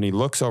the roof and he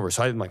looks over.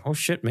 So I'm like, oh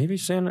shit, maybe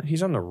Santa,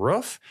 he's on the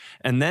roof.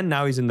 And then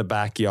now he's in the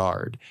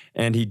backyard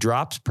and he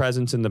drops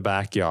presents in the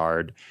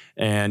backyard.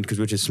 And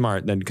which is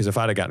smart then, because if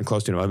I'd have gotten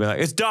close to him, I'd be like,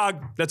 it's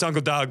Doug. That's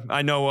Uncle Doug.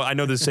 I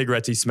know the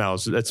cigarettes he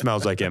smells. That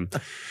smells like him.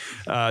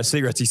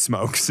 Cigarettes he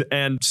smokes.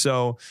 And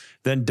so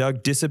then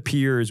Doug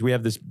disappears. We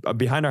have this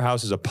behind our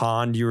house is a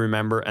pond, you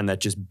remember, and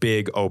that just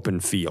big open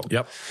field.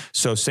 Yep.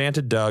 So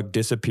Santa Doug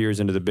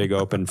disappears into the big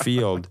open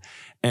field.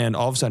 And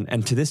all of a sudden,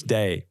 and to this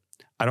day,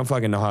 I don't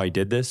fucking know how he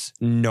did this.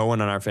 No one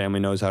in our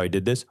family knows how he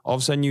did this. All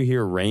of a sudden you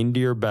hear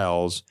reindeer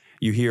bells.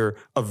 You hear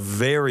a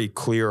very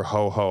clear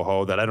ho, ho,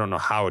 ho that I don't know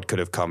how it could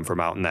have come from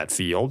out in that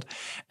field.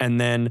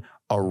 And then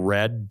a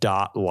red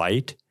dot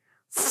light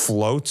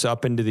floats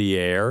up into the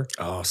air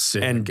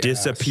and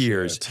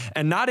disappears.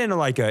 And not in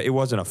it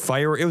wasn't a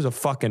fire. It was a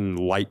fucking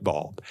light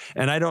bulb.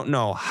 And I don't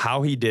know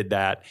how he did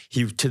that.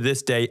 To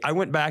this day, I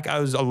went back, I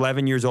was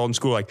 11 years old in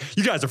school, like,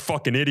 you guys are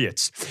fucking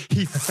idiots.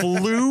 He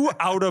flew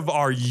out of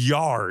our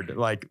yard.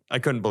 Like, I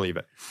couldn't believe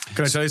it.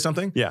 Can I tell you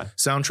something? Yeah.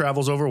 Sound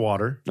travels over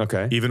water.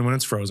 Okay. Even when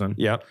it's frozen.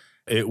 Yep.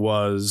 It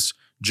was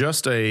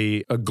just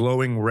a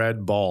glowing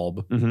red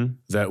bulb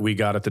that we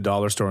got at the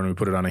dollar store and we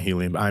put it on a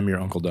helium. I'm your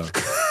Uncle Doug.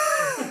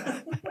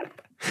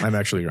 I'm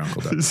actually your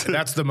Uncle Doug.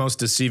 That's the most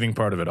deceiving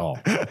part of it all.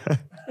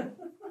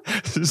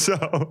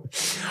 So,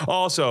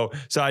 also,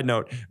 side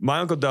note, my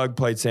Uncle Doug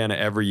played Santa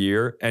every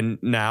year, and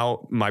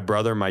now my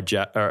brother,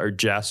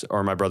 Jess,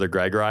 or my brother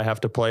Greg or I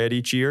have to play it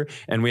each year,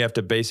 and we have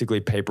to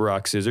basically paper,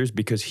 rock, scissors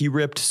because he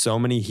ripped so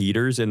many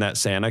heaters in that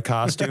Santa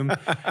costume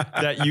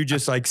that you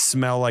just like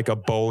smell like a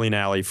bowling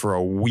alley for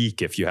a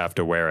week if you have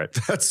to wear it.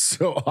 That's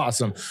so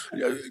awesome.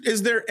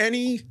 Is there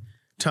any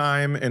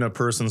time in a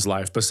person's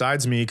life,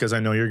 besides me, because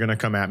I know you're going to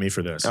come at me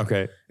for this.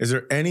 Okay. Is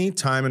there any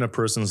time in a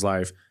person's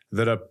life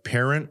that a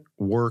parent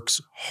works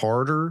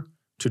harder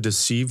to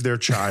deceive their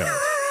child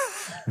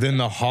than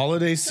the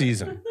holiday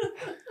season?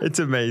 It's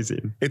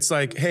amazing. It's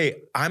like,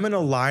 hey, I'm going to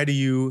lie to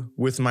you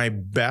with my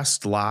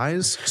best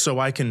lies so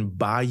I can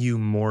buy you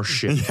more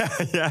shit.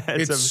 Yeah.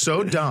 It's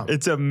so dumb.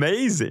 It's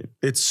amazing.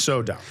 It's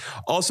so dumb.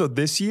 Also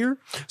this year,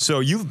 so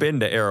you've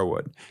been to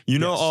Arrowwood. You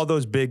know Yes. all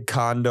those big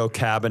condo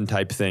cabin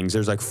type things.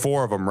 There's like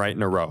 4 of them right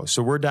in a row.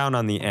 So we're down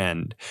on the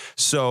end.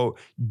 So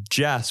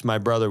Jess, my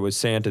brother, was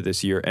Santa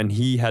this year, and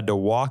he had to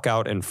walk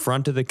out in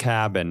front of the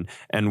cabin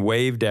and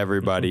wave to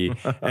everybody.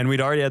 And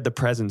we'd already had the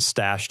presents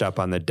stashed up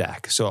on the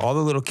deck. So all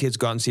the little kids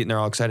go out and see it, and they're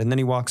all excited. And then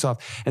he walks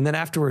off. And then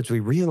afterwards,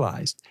 we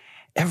realized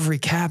every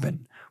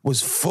cabin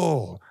was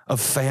full of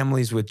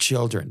families with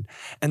children.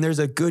 And there's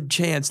a good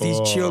chance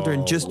these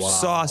children just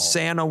saw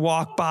Santa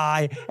walk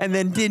by and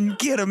then didn't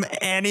get him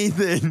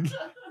anything.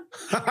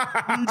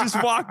 He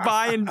just walked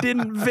by and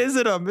didn't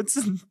visit him.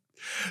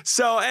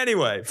 So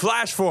anyway,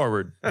 flash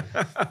forward. I'm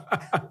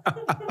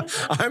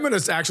going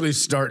to actually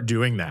start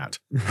doing that.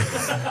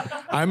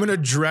 I'm going to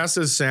dress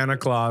as Santa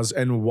Claus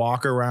and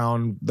walk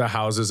around the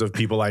houses of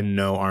people I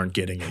know aren't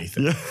getting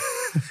anything. Yeah.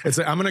 It's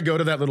like, I'm going to go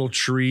to that little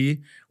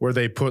tree where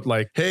they put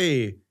like,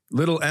 hey,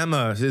 little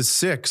Emma is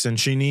 6 and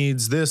she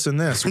needs this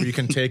and this, where you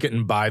can take it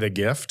and buy the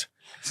gift.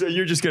 So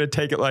you're just going to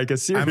take it like a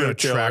serial I'm going to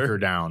killer. track her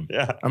down.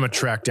 Yeah. I'm going to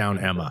track down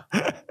Emma.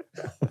 I'm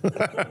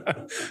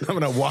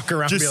going to walk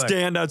around just and be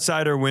stand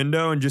outside her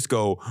window and just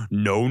go,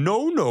 no,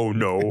 no, no,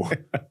 no.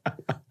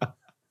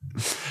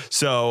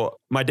 So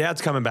my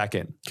dad's coming back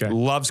in. Okay.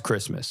 Loves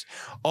Christmas.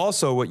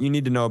 Also, what you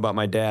need to know about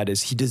my dad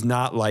is he does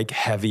not like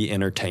heavy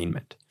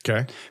entertainment.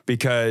 Okay.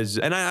 Because,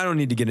 and I don't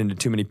need to get into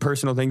too many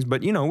personal things,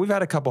 but you know, we've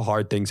had a couple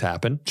hard things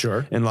happen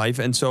in life.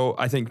 And so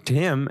I think to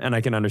him, and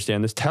I can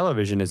understand this,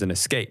 television is an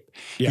escape.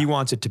 Yeah. He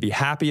wants it to be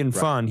happy and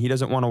fun. He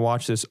doesn't want to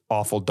watch this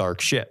awful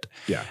dark shit.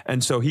 Yeah.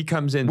 And so he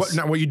comes in.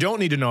 Now, what you don't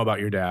need to know about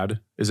your dad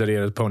is that he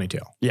had a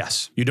ponytail.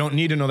 Yes. You don't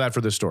need to know that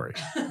for this story,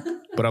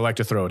 but I like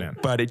to throw it in.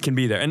 But it can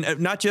be there. And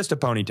not just a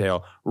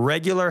ponytail,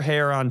 regular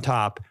hair on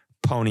top,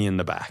 pony in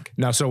the back.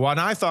 Now, so when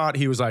I thought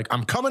he was like,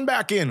 I'm coming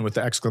back in with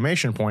the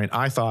exclamation point,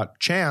 I thought,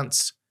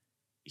 chance,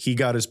 he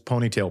got his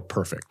ponytail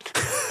perfect.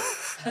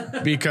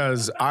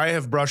 Because I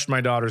have brushed my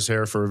daughter's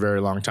hair for a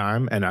very long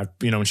time. And I,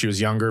 when she was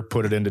younger,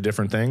 put it into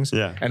different things.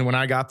 Yeah. And when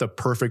I got the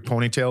perfect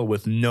ponytail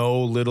with no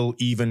little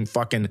even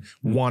fucking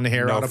one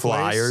hair out of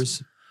flyers,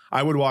 place,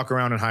 I would walk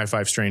around and high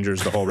five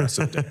strangers the whole rest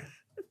of the day.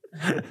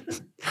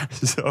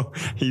 So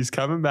he's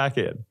coming back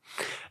in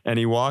and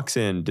he walks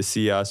in to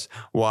see us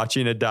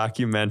watching a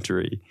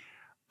documentary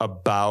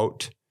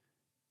about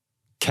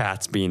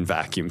cats being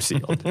vacuum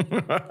sealed.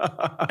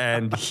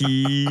 And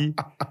he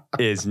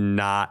is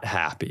not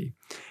happy.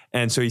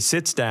 And so he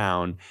sits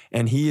down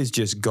and he is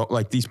just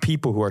like these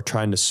people who are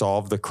trying to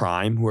solve the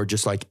crime, who are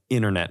just like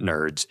internet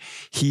nerds.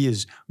 He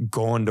is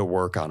going to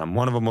work on them.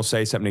 One of them will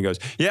say something. He goes,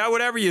 yeah,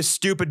 whatever, you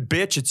stupid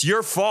bitch. It's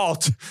your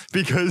fault.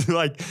 Because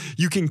like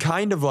you can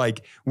kind of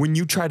like when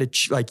you try to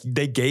like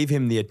they gave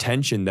him the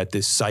attention that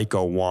this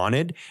psycho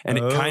wanted. And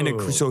it kind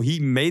of so he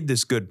made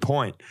this good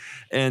point.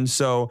 And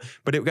so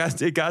but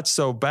it got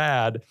so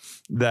bad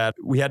that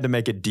we had to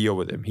make a deal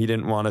with him. He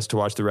didn't want us to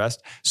watch the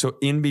rest. So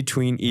in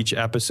between each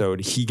episode,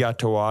 he got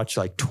to watch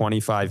like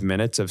 25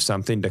 minutes of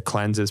something to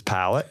cleanse his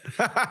palate.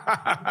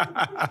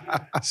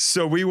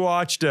 So we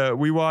watched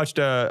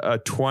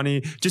a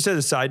 20, just as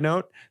a side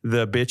note,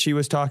 the bitch he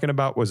was talking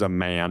about was a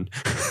man.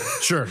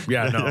 Sure.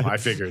 Yeah, no, I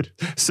figured.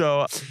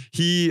 So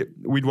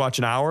we'd watch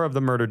an hour of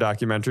the murder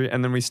documentary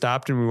and then we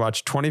stopped and we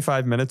watched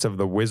 25 minutes of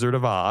The Wizard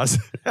of Oz.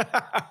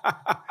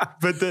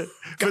 But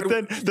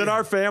then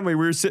our family,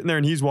 we were sitting there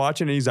and he's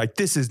watching and he's like,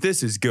 this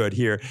is good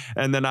here.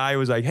 And then I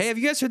was like, hey, have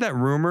you guys heard that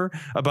rumor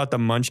about the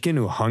munchkin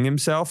who hung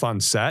himself on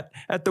set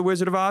at The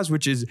Wizard of Oz?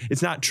 Which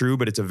it's not true,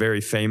 but it's a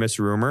very famous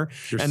rumor.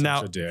 You're and such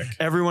now a dick.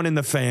 Everyone in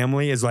the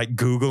family is like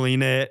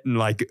Googling it and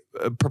like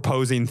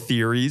proposing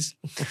theories.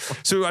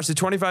 So we watched the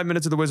 25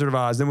 minutes of The Wizard of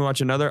Oz. Then we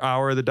watched another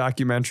hour of the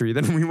documentary.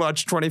 Then we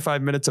watched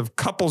 25 minutes of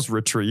Couples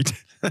Retreat.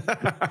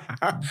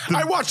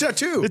 I watched that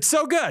too. It's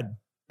so good.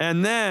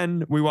 And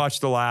then we watched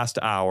the last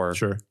hour.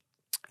 Sure.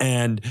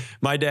 And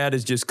my dad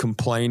is just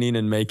complaining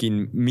and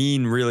making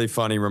mean, really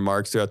funny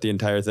remarks throughout the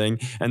entire thing.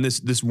 And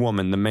this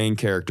woman, the main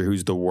character,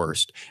 who's the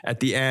worst, at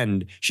the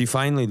end, she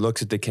finally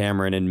looks at the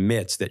camera and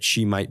admits that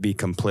she might be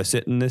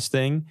complicit in this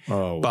thing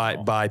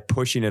by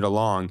pushing it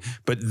along.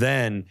 But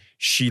then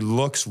she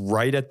looks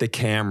right at the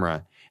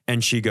camera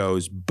and she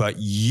goes, but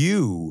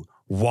you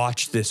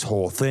watch this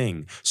whole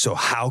thing. So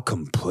how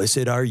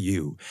complicit are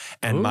you?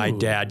 And my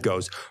dad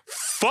goes,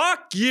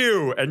 fuck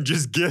you, and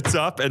just gets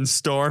up and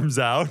storms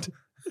out.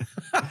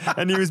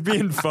 And he was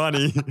being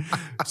funny.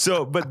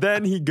 So, but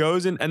then he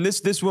goes in, and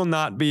this will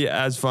not be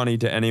as funny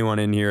to anyone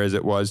in here as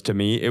it was to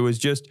me. It was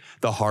just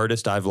the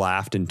hardest I've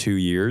laughed in 2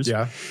 years.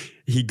 Yeah.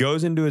 He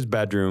goes into his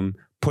bedroom,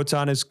 puts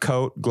on his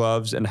coat,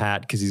 gloves, and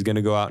hat because he's going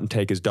to go out and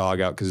take his dog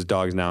out because his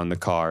dog's now in the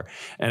car.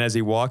 And as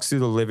he walks through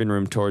the living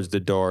room towards the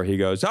door, he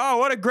goes, oh,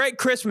 what a great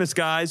Christmas,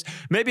 guys.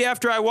 Maybe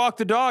after I walk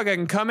the dog, I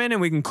can come in and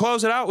we can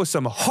close it out with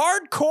some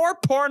hardcore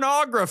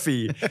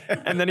pornography.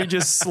 And then he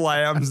just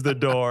slams the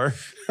door.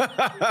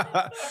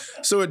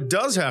 So it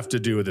does have to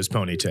do with his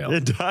ponytail.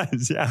 It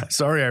does, yeah.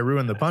 Sorry, I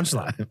ruined the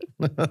punchline.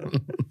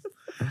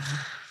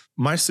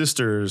 My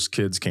sister's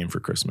kids came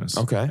for Christmas.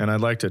 Okay. And I'd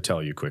like to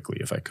tell you quickly,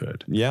 if I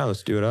could, Yeah,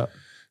 let's do it up.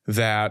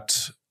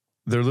 that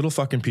they're little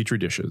fucking petri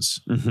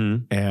dishes.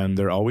 Mm-hmm. And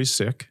they're always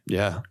sick.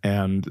 Yeah.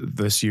 And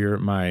this year,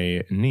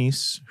 my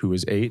niece, who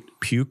is 8,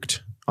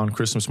 puked on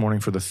Christmas morning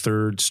for the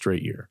 3rd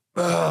straight year.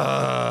 With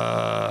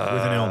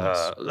an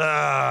illness.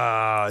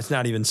 It's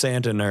not even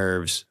Santa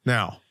nerves.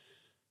 Now,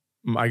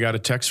 I got a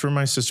text from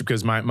my sister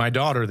because my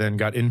daughter then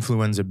got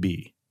influenza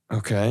B.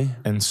 Okay.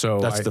 And so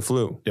That's the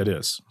flu. It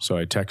is. So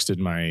I texted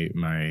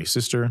my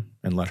sister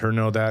and let her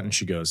know that. And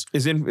she goes,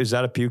 Is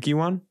that a pukey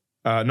one?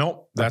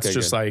 no, that's Okay,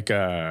 just like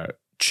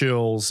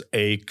chills,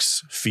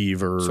 aches,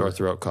 fever. Sore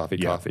throat, coffee.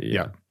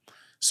 Yeah.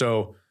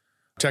 So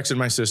texted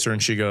my sister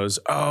and she goes,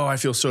 oh, I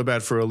feel so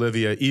bad for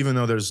Olivia, even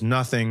though there's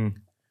nothing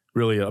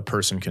really a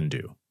person can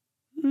do.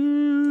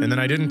 And then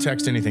I didn't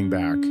text anything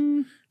back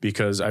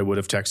because I would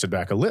have texted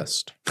back a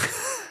list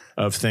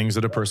of things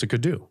that a person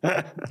could do.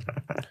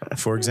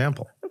 For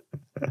example,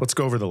 let's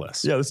go over the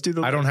list. Yeah, let's do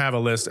the I don't have a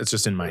list. It's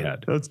just in my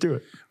head. Let's do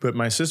it. But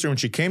my sister, when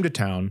she came to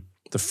town,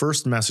 the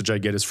first message I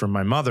get is from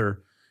my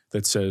mother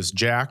that says,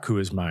 Jack, who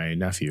is my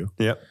nephew.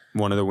 Yep.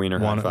 One of the wiener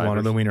high fivers. One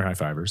of the wiener high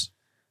fivers.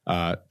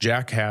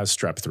 Jack has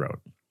strep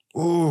throat.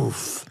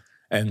 Oof.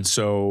 And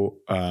so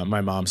my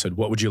mom said,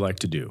 what would you like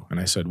to do? And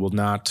I said, well,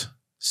 not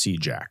see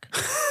Jack.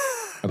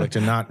 I'd like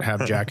to not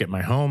have Jack at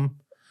my home.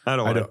 I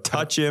don't want to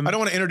touch him. I don't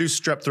want to introduce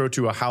strep throat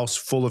to a house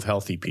full of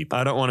healthy people.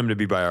 I don't want him to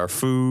be by our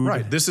food.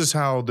 Right. This is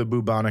how the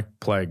bubonic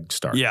plague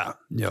started. Yeah.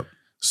 Yep.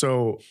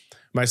 So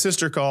my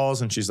sister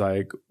calls and she's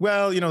like,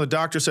 well, the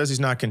doctor says he's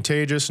not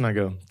contagious. And I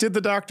go, did the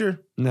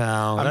doctor? No,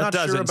 I'm that not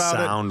doesn't sure about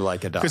sound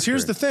like a doctor. Because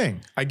here's the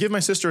thing. I give my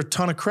sister a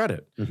ton of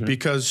credit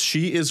because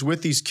she is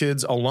with these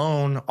kids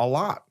alone a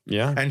lot.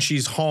 Yeah. And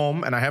she's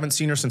home and I haven't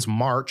seen her since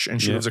March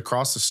and she lives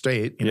across the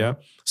state. You know?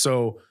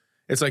 So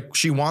it's like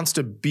she wants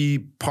to be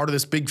part of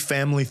this big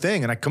family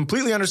thing. And I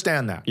completely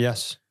understand that.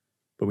 Yes.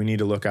 But we need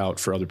to look out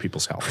for other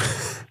people's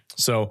health.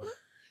 So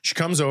she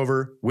comes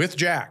over with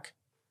Jack.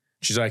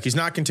 She's like, he's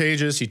not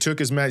contagious. He took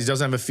his meds. He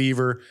doesn't have a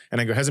fever. And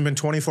I go, hasn't been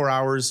 24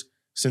 hours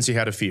since he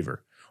had a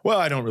fever. Well,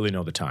 I don't really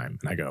know the time.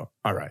 And I go,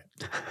 all right.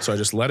 So I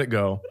just let it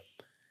go.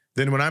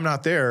 Then when I'm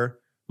not there,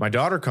 my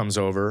daughter comes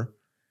over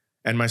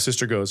and my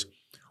sister goes,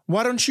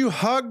 why don't you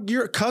hug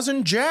your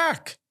cousin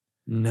Jack?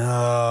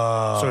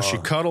 No. So she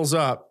cuddles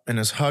up and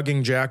is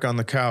hugging Jack on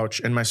the couch.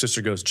 And my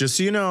sister goes, just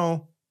so you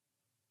know,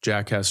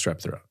 Jack has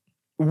strep throat.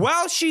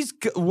 While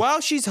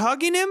she's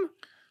hugging him?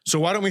 So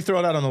why don't we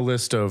throw that on the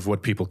list of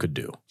what people could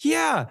do?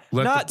 Yeah.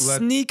 Not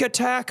sneak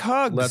attack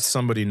hugs. Let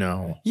somebody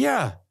know.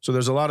 Yeah. So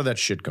there's a lot of that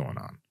shit going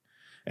on.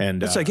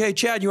 And it's like, hey,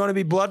 Chad, you want to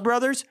be blood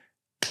brothers?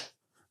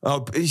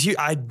 Oh,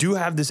 I do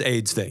have this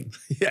AIDS thing.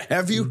 Yeah.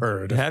 Have you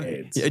heard of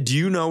AIDS? Do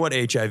you know what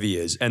HIV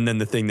is? And then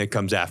the thing that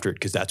comes after it,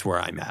 because that's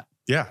where I'm at.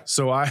 Yeah.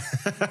 So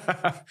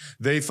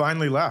they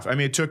finally left. I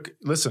mean,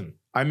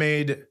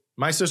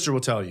 my sister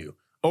will tell you,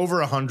 over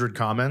 100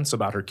 comments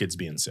about her kids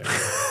being sick.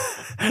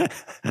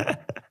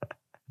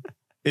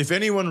 If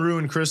anyone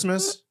ruined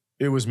Christmas,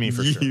 it was me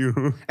for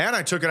sure. And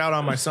I took it out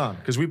on my son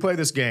because we play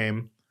this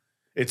game.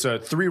 It's a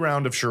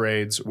 3-round of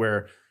charades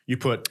where you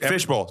put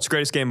Fishbowl. It's the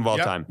greatest game of all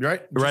time.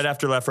 Right? Right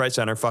after left, right,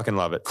 center. Fucking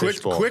love it.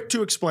 Quick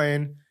to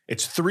explain.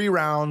 It's 3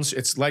 rounds.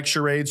 It's like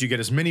charades. You get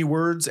as many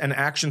words and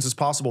actions as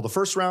possible. The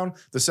first round,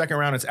 the second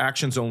round, it's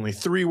actions only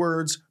 3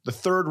 words. The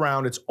third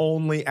round, it's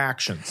only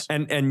actions.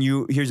 And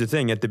here's the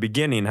thing. At the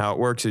beginning, how it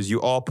works is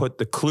you all put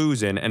the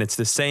clues in, and it's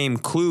the same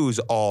clues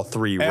all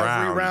 3 rounds.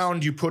 Every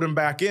round, you put them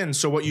back in.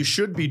 So what you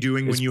should be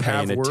doing when you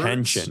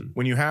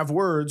have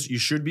words, you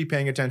should be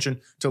paying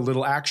attention to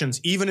little actions,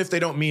 even if they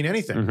don't mean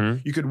anything. Mm-hmm.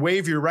 You could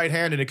wave your right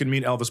hand, and it could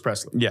mean Elvis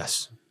Presley.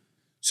 Yes.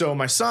 So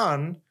my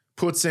son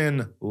puts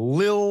in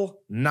Lil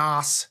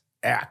Nas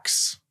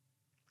X.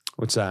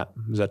 What's that?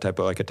 Is that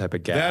a type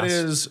of gas? That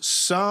is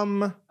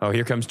some... Oh,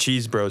 here comes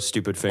Cheese Bro's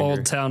stupid finger.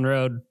 Old Town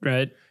Road,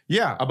 right?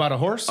 Yeah, about a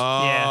horse.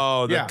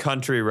 Oh, the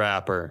country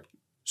rapper.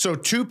 So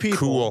 2 people...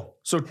 Cool.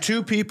 So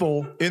 2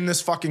 people in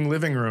this fucking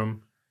living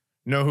room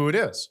know who it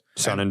is.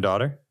 Son and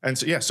daughter? And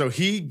so, so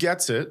he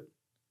gets it.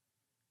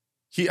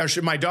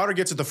 My daughter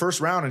gets it the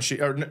first round,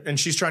 and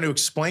she's trying to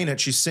explain it.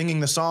 She's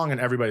singing the song,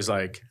 and everybody's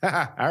like,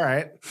 all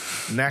right,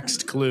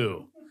 next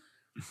clue.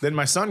 Then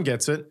my son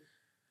gets it,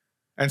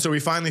 and so we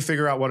finally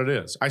figure out what it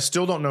is. I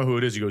still don't know who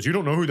it is. He goes, you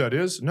don't know who that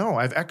is? No,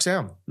 I have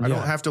XM. I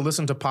don't have to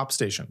listen to pop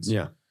stations.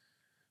 Yeah.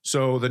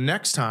 So the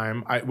next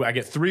time, I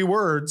get 3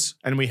 words,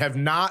 and we have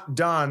not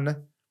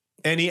done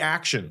any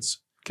actions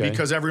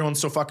because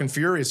everyone's so fucking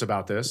furious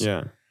about this.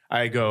 Yeah.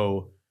 I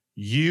go,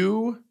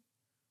 you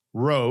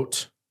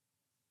wrote...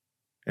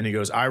 And he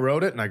goes, I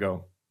wrote it. And I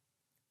go,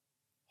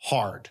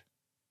 hard.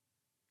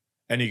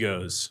 And he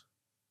goes,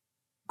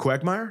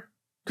 Quagmire?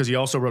 Because he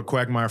also wrote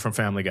Quagmire from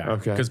Family Guy.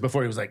 Okay. Because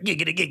before he was like,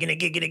 giggity, giggity,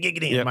 giggity,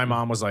 giggity. Yep. And my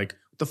mom was like,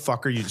 what the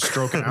fuck are you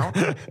stroking out?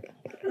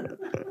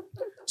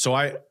 So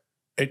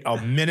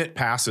a minute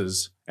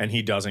passes and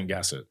he doesn't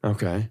guess it.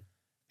 Okay.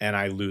 And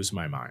I lose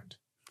my mind.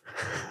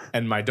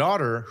 And my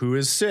daughter, who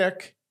is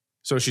sick,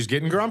 so she's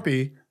getting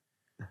grumpy,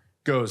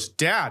 goes,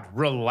 Dad,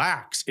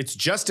 relax. It's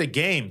just a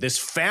game. This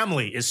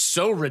family is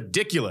so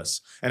ridiculous.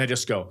 And I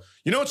just go,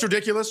 you know what's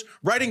ridiculous?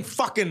 Writing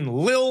fucking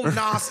Lil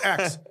Nas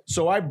X.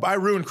 So I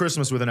ruined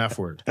Christmas with an F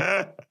word.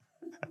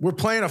 We're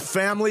playing a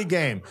family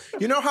game.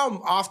 You know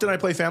how often I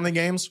play family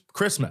games?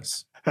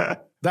 Christmas.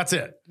 That's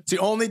it. It's the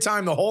only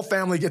time the whole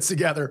family gets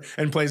together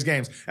and plays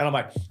games. And I'm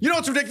like, you know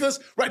what's ridiculous?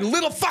 Writing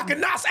little fucking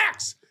Nas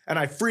X. And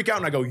I freak out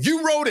and I go,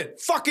 you wrote it.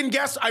 Fucking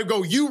guess. I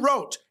go, you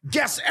wrote.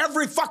 Guess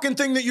every fucking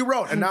thing that you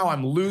wrote. And now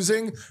I'm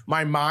losing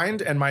my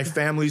mind and my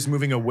family's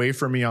moving away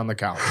from me on the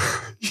couch.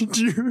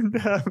 Do you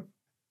have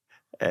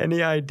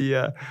any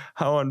idea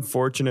how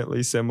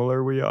unfortunately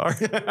similar we are?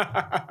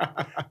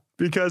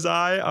 Because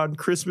on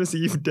Christmas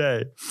Eve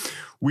day,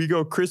 we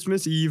go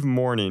Christmas Eve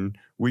morning,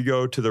 we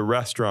go to the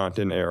restaurant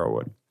in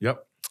Arrowwood.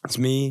 Yep. It's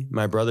me,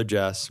 my brother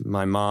Jess,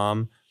 my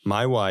mom,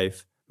 my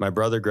wife, my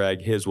brother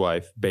Greg, his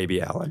wife,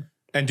 baby Alan.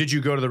 And did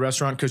you go to the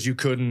restaurant because you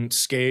couldn't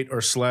skate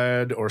or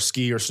sled or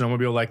ski or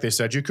snowmobile like they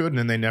said you could, and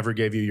then they never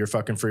gave you your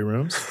fucking free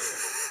rooms?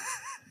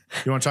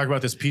 You want to talk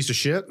about this piece of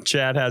shit?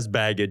 Chad has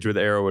baggage with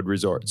Arrowwood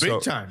Resort.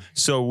 Big time.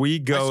 So we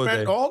go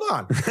there. Hold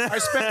on.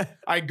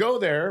 I go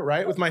there,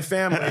 right, with my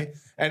family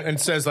and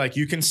says, like,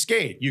 you can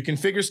skate, you can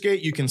figure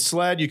skate, you can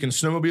sled, you can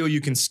snowmobile,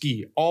 you can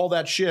ski. All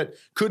that shit.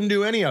 Couldn't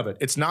do any of it.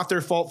 It's not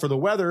their fault for the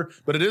weather,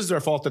 but it is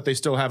their fault that they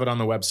still have it on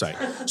the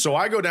website. So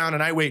I go down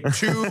and I wait 2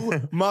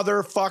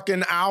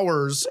 motherfucking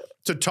hours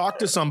to talk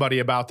to somebody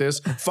about this.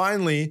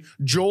 Finally,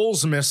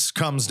 Joel's Miss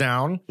comes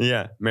down.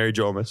 Yeah, Mary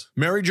Joelmas.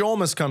 Mary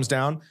Joelmas comes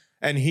down.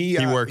 And he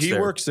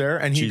works there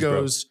and he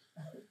goes,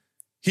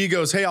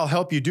 hey, I'll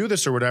help you do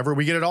this or whatever.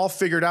 We get it all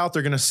figured out.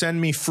 They're going to send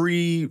me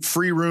free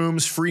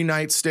rooms, free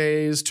night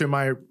stays to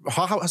my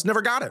house.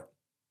 Never got it.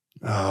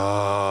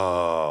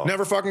 Oh.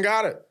 Never fucking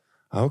got it.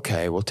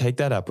 Okay, we'll take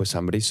that up with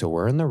somebody. So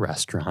we're in the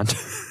restaurant.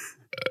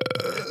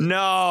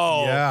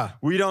 No. Yeah.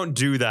 We don't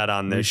do that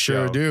on this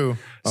show. Sure do.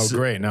 Oh,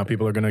 great. Now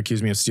people are going to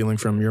accuse me of stealing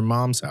from your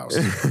mom's house.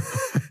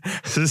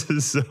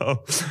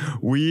 So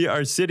we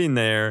are sitting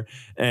there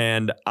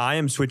and I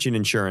am switching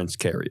insurance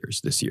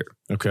carriers this year.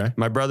 Okay.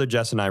 My brother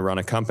Jess and I run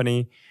a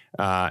company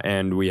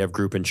and we have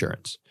group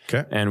insurance.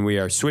 Okay. And we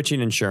are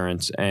switching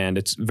insurance and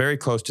it's very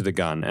close to the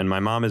gun. And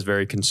my mom is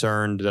very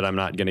concerned that I'm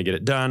not going to get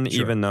it done,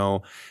 even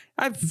though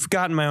I've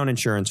gotten my own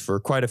insurance for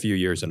quite a few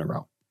years in a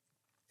row.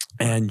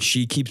 And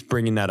she keeps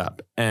bringing that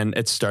up, and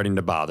it's starting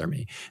to bother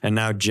me. And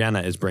now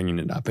Jenna is bringing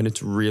it up, and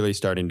it's really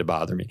starting to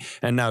bother me.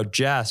 And now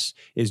Jess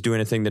is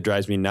doing a thing that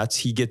drives me nuts.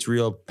 He gets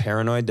real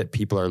paranoid that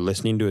people are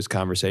listening to his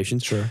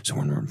conversations. Sure. So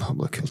when we're in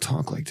public, he'll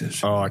talk like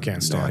this. Oh, I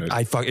can't stand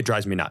it. It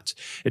drives me nuts.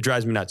 It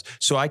drives me nuts.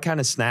 So I kind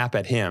of snap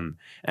at him,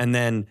 and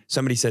then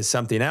somebody says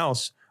something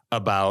else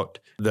about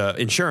the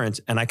insurance,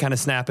 and I kind of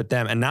snap at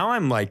them. And now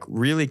I'm like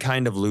really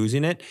kind of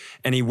losing it.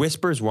 And he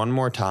whispers one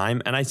more time.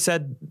 And I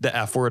said the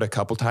F word a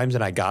couple times,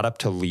 and I got up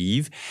to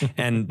leave.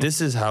 And this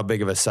is how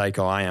big of a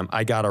psycho I am.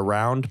 I got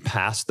around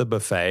past the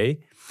buffet,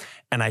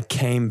 and I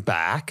came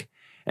back.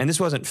 And this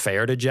wasn't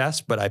fair to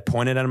Jess, but I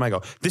pointed at him. I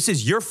go, "This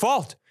is your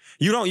fault.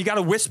 You got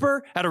to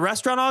whisper at a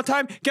restaurant all the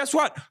time. Guess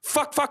what?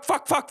 Fuck, fuck,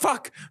 fuck, fuck,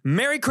 fuck.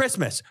 Merry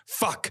Christmas.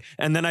 Fuck."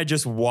 And then I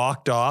just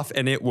walked off,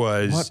 and it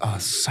was... What a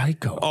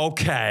psycho.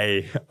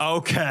 Okay.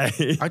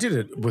 I did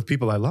it with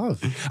people I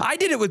love. I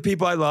did it with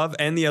people I love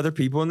and the other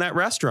people in that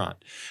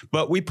restaurant.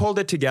 But we pulled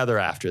it together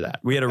after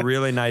that. We had a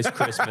really nice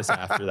Christmas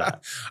after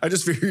that. I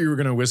just figured you were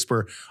going to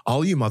whisper,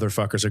 "All you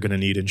motherfuckers are going to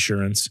need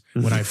insurance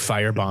when I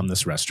firebomb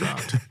this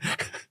restaurant."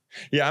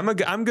 Yeah,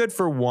 I'm good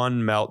for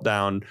one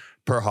meltdown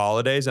per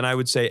holidays, and I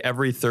would say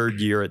every third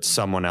year it's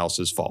someone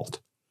else's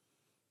fault.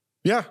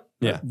 Yeah.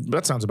 Yeah.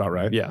 That sounds about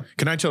right. Yeah.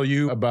 Can I tell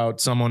you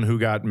about someone who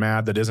got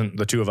mad that isn't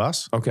the two of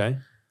us? Okay.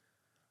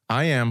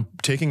 I am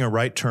taking a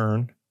right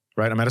turn,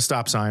 right? I'm at a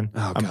stop sign.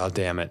 Oh, God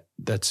damn it.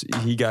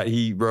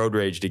 He road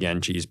raged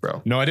again, cheese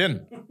bro. No, I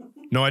didn't.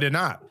 No, I did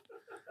not.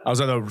 I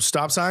was at the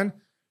stop sign,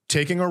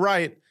 taking a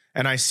right,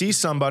 and I see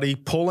somebody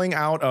pulling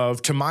out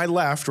of, to my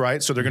left,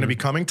 right? So they're going to be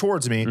coming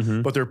towards me,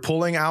 but they're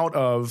pulling out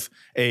of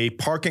a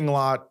parking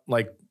lot,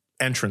 like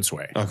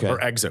entranceway or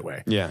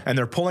exitway. Yeah. And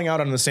they're pulling out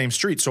on the same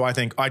street. So I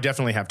think I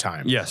definitely have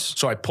time. Yes.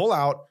 So I pull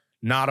out,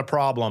 not a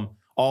problem.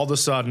 All of a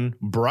sudden,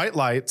 bright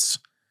lights.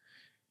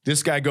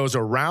 This guy goes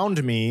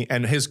around me,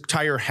 and his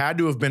tire had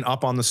to have been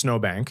up on the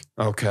snowbank.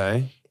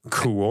 Okay.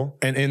 Cool.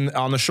 And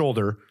on the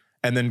shoulder,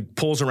 and then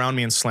pulls around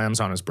me and slams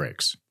on his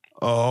brakes.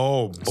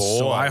 Oh boy!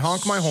 So I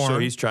honk my horn. So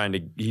he's trying to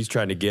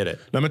get it.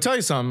 Now, I'm gonna tell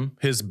you something.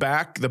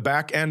 The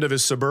back end of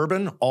his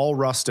Suburban, all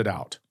rusted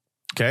out.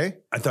 Okay.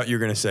 I thought you were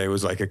gonna say it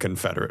was like a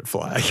Confederate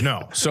flag.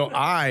 No. So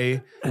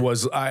I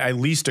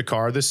leased a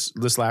car this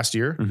last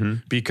year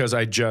because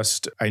I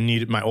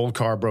needed, my old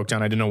car broke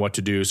down. I didn't know what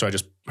to do, so I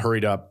just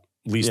hurried up,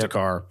 leased a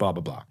car. Blah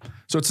blah blah.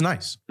 So it's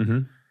nice.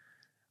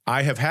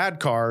 I have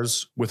had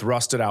cars with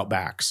rusted out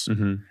backs,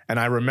 and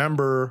I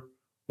remember,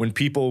 when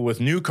people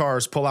with new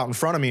cars pull out in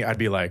front of me, I'd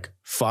be like,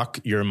 "Fuck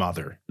your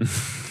mother."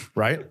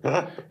 Right?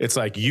 It's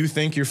like, you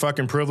think you're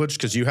fucking privileged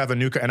because you have a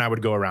new car, and I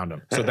would go around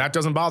them. So that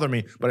doesn't bother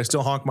me, but I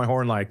still honk my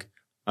horn like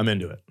I'm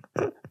into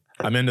it.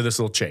 I'm into this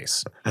little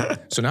chase.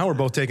 So now we're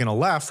both taking a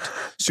left.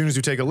 As soon as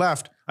we take a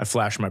left, I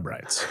flash my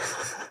brights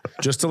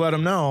just to let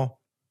him know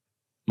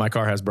my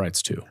car has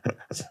brights too.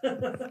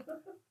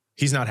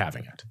 He's not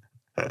having it.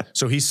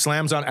 So he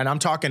slams on, and I'm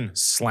talking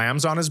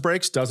slams on his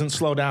brakes, doesn't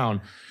slow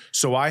down.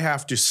 So I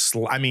have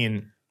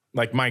to,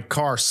 like my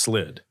car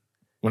slid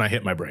when I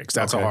hit my brakes.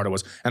 That's how hard it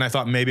was. And I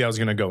thought maybe I was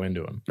going to go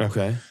into him.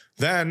 Okay.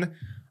 Then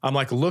I'm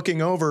like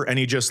looking over, and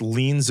he just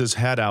leans his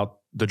head out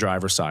the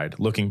driver's side,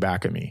 looking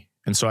back at me.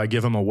 And so I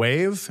give him a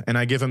wave, and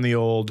I give him the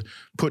old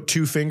put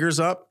two fingers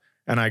up,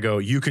 and I go,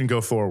 "You can go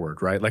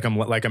forward," right? Like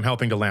I'm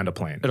helping to land a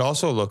plane. It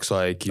also looks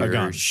like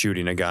you're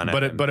shooting a gun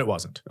at him. But it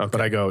wasn't. Okay.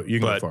 But I go, "You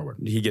can go forward."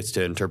 He gets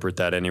to interpret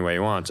that any way he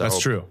wants. That's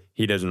true.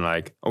 He doesn't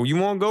like, "Oh, you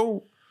won't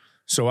go?"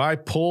 So I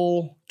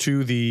pull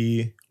to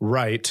the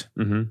right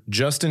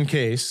just in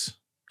case,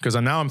 because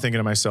now I'm thinking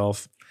to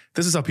myself,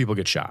 this is how people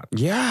get shot.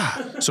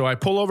 Yeah. So I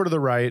pull over to the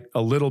right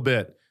a little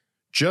bit,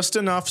 just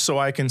enough so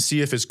I can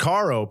see if his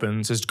car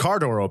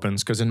door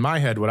opens, because in my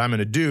head, what I'm going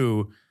to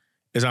do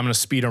is I'm going to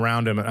speed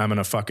around him, and I'm going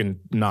to fucking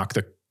knock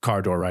the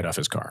car door right off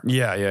his car.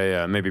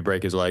 Yeah. Maybe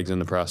break his legs in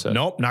the process.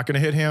 Nope, not going to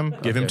hit him.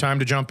 Give him time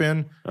to jump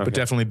in, but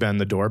definitely bend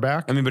the door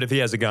back. But if he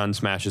has a gun,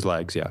 smash his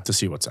legs, to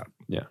see what's up.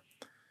 Yeah.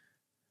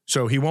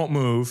 So he won't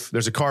move.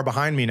 There's a car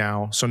behind me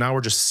now. So now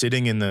we're just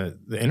sitting in the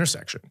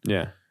intersection.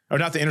 Yeah. Or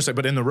not the intersection,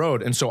 but in the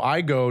road. And so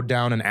I go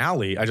down an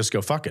alley. I just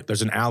go, fuck it.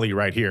 There's an alley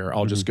right here.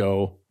 I'll just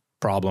go,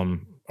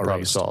 problem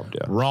solved.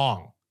 Yeah.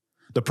 Wrong.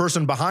 The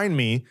person behind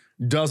me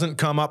doesn't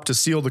come up to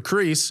seal the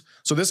crease.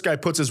 So this guy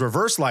puts his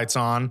reverse lights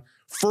on.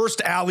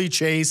 First alley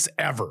chase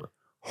ever.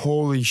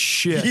 Holy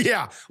shit.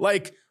 Yeah.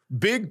 Like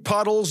big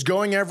puddles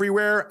going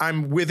everywhere.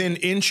 I'm within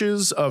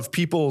inches of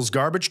people's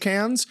garbage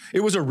cans.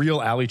 It was a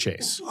real alley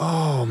chase.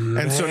 Oh,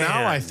 man. And so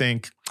now I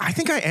think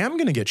I am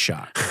going to get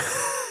shot.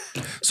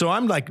 So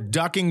I'm like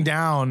ducking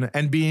down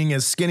and being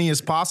as skinny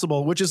as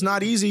possible, which is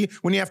not easy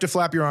when you have to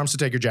flap your arms to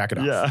take your jacket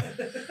off. Yeah.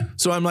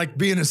 So I'm like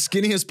being as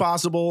skinny as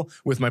possible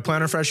with my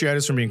plantar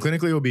fasciitis from being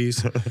clinically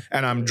obese,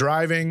 and I'm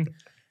driving,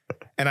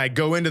 and I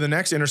go into the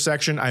next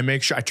intersection. I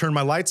make sure I turn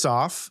my lights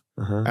off,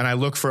 and I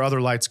look for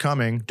other lights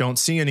coming. Don't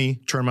see any.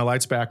 Turn my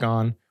lights back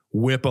on.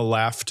 Whip a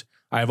left.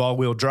 I have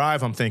all-wheel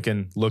drive. I'm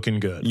thinking, looking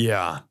good.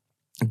 Yeah.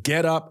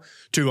 Get up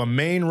to a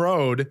main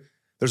road.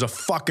 There's a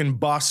fucking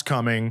bus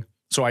coming.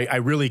 So I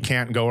really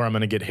can't go or I'm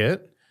going to get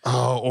hit.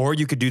 Oh, or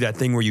you could do that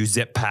thing where you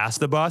zip past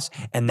the bus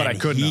and But I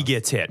then couldn't he have.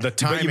 gets hit. The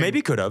timing, but you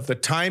maybe could have. The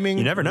timing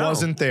You never know.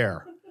 wasn't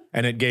there.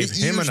 And it gave It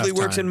him enough usually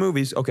time. works in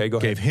movies. Okay, go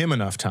Gave ahead. him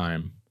enough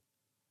time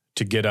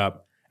to get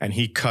up, and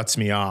he cuts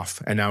me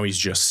off, and now he's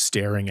just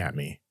staring at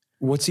me.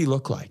 What's he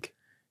look like?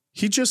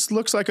 He just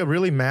looks like a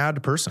really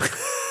mad person.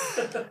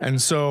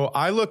 And so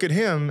I look at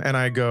him and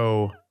I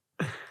go,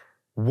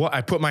 what?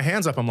 I put my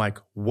hands up. I'm like,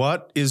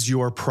 what is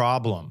your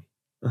problem?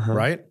 Uh-huh.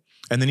 Right?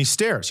 And then he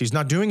stares. He's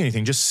not doing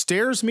anything, just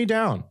stares me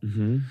down.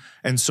 Mm-hmm.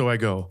 And so I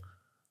go,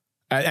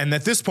 and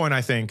at this point,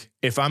 I think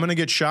if I'm going to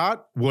get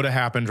shot, would have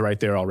happened right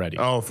there already.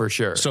 Oh, for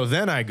sure. So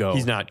then I go,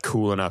 He's not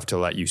cool enough to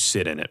let you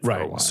sit in it for a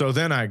while. right. So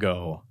then I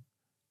go,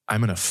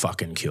 I'm going to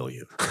fucking kill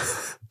you.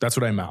 That's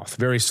what I mouth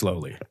very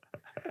slowly.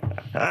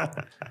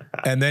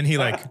 And then he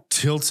like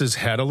tilts his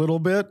head a little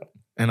bit.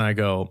 And I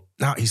go,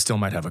 no, he still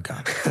might have a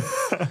gun.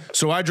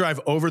 So I drive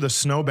over the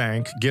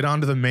snowbank, get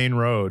onto the main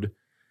road.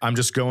 I'm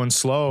just going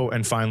slow.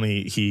 And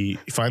finally he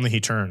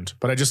turned,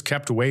 but I just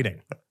kept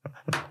waiting.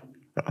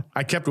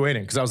 I kept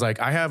waiting because I was like,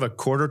 I have a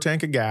quarter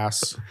tank of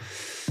gas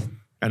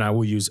and I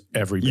will use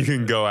every bit. You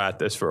can go at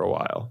this for a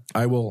while.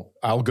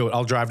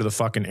 I'll drive to the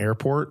fucking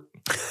airport,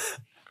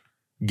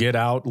 get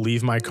out,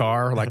 leave my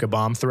car like a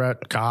bomb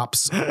threat,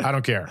 cops. I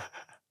don't care.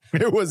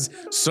 It was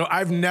so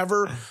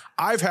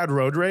I've had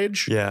road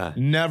rage. Yeah.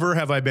 Never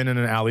have I been in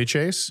an alley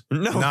chase.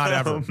 No, not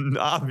ever.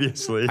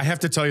 Obviously. I have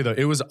to tell you though,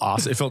 it was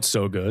awesome. It felt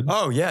so good.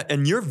 Oh yeah.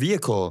 And your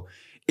vehicle,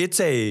 it's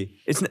an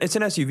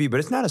SUV,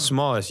 but it's not a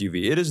small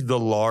SUV. It is the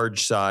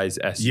large size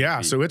SUV. Yeah.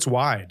 So it's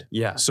wide.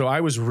 Yeah. So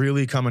I was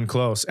really coming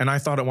close. And I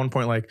thought at one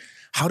point, like,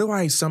 how do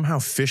I somehow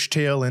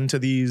fishtail into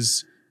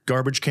these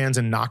garbage cans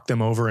and knock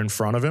them over in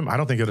front of him? I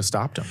don't think it would have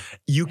stopped him.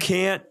 You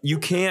can't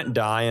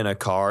die in a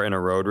car in a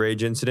road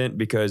rage incident,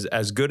 because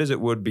as good as it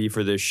would be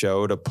for this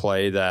show to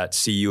play that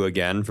 "See You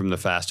Again" from the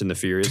Fast and the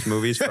Furious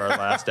movies for our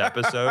last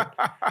episode,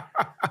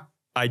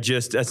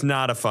 that's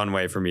not a fun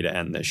way for me to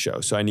end this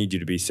show. So I need you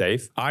to be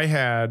safe. I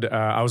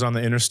was on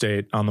the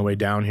interstate on the way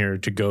down here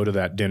to go to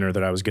that dinner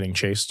that I was getting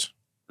chased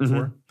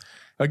for.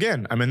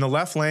 Again, I'm in the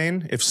left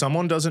lane. If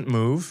someone doesn't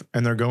move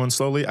and they're going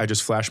slowly, I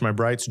just flash my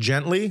brights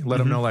gently, let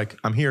them know like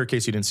I'm here in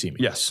case you didn't see me.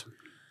 Yes.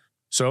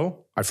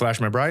 So I flash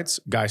my brights,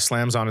 guy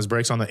slams on his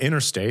brakes on the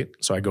interstate.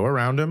 So I go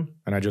around him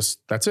and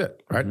that's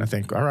it. Right. And I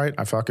think, all right,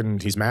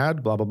 he's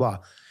mad, blah, blah, blah.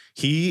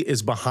 He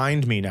is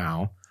behind me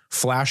now,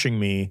 flashing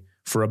me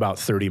for about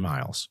 30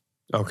 miles.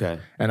 Okay.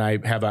 And I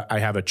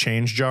have a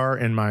change jar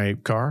in my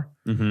car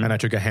and I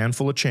took a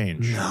handful of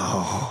change.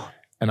 No.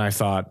 And I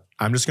thought,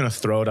 I'm just going to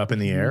throw it up in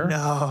the air.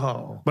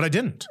 No. But I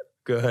didn't.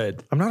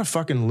 Good. I'm not a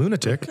fucking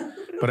lunatic,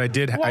 but I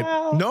did.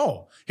 Wow.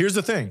 No, here's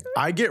the thing.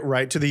 I get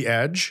right to the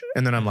edge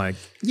and then I'm like,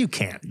 you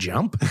can't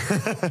jump.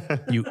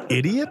 You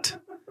idiot.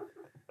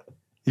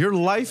 Your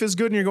life is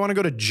good and you're going to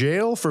go to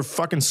jail for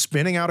fucking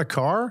spinning out a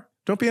car?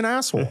 Don't be an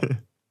asshole.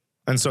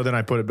 And so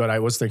then but I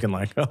was thinking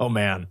like, oh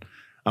man,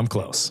 I'm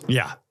close.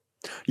 Yeah.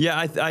 Yeah,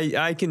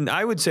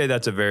 I would say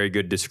that's a very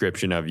good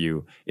description of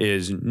you,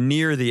 is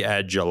near the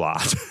edge a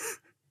lot.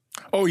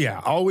 Oh yeah,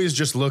 always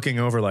just looking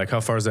over like,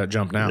 how far is that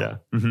jump now? Yeah.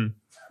 Mm-hmm.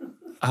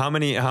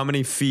 How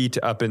many feet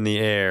up in the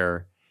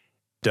air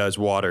does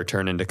water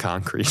turn into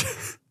concrete?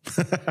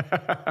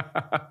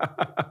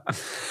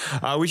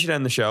 We should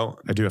end the show.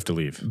 I do have to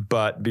leave.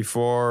 But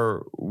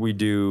before we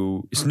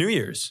do, it's New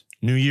Year's.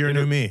 New year,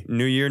 new me.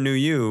 New year, new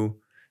you.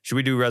 Should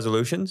we do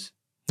resolutions?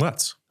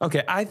 Let's.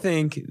 Okay, I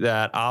think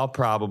that I'll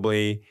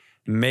probably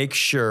make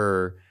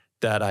sure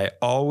that I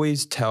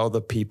always tell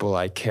the people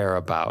I care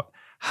about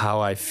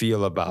how I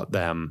feel about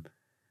them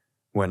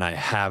when I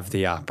have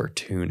the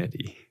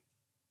opportunity.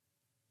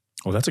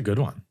 Oh, that's a good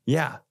one.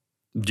 Yeah.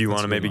 Do you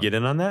want to maybe get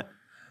in on that?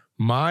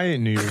 My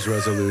New Year's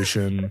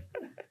resolution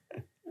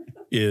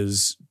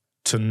is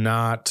to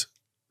not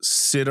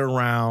sit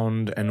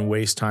around and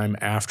waste time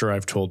after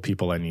I've told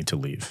people I need to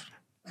leave.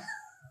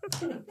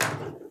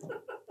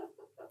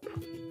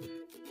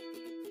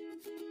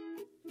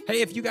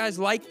 Hey, if you guys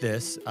like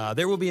this,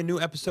 there will be a new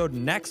episode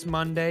next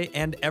Monday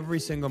and every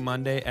single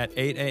Monday at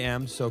 8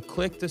 a.m. So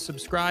click the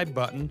subscribe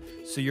button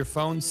so your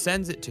phone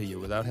sends it to you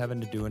without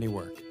having to do any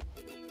work.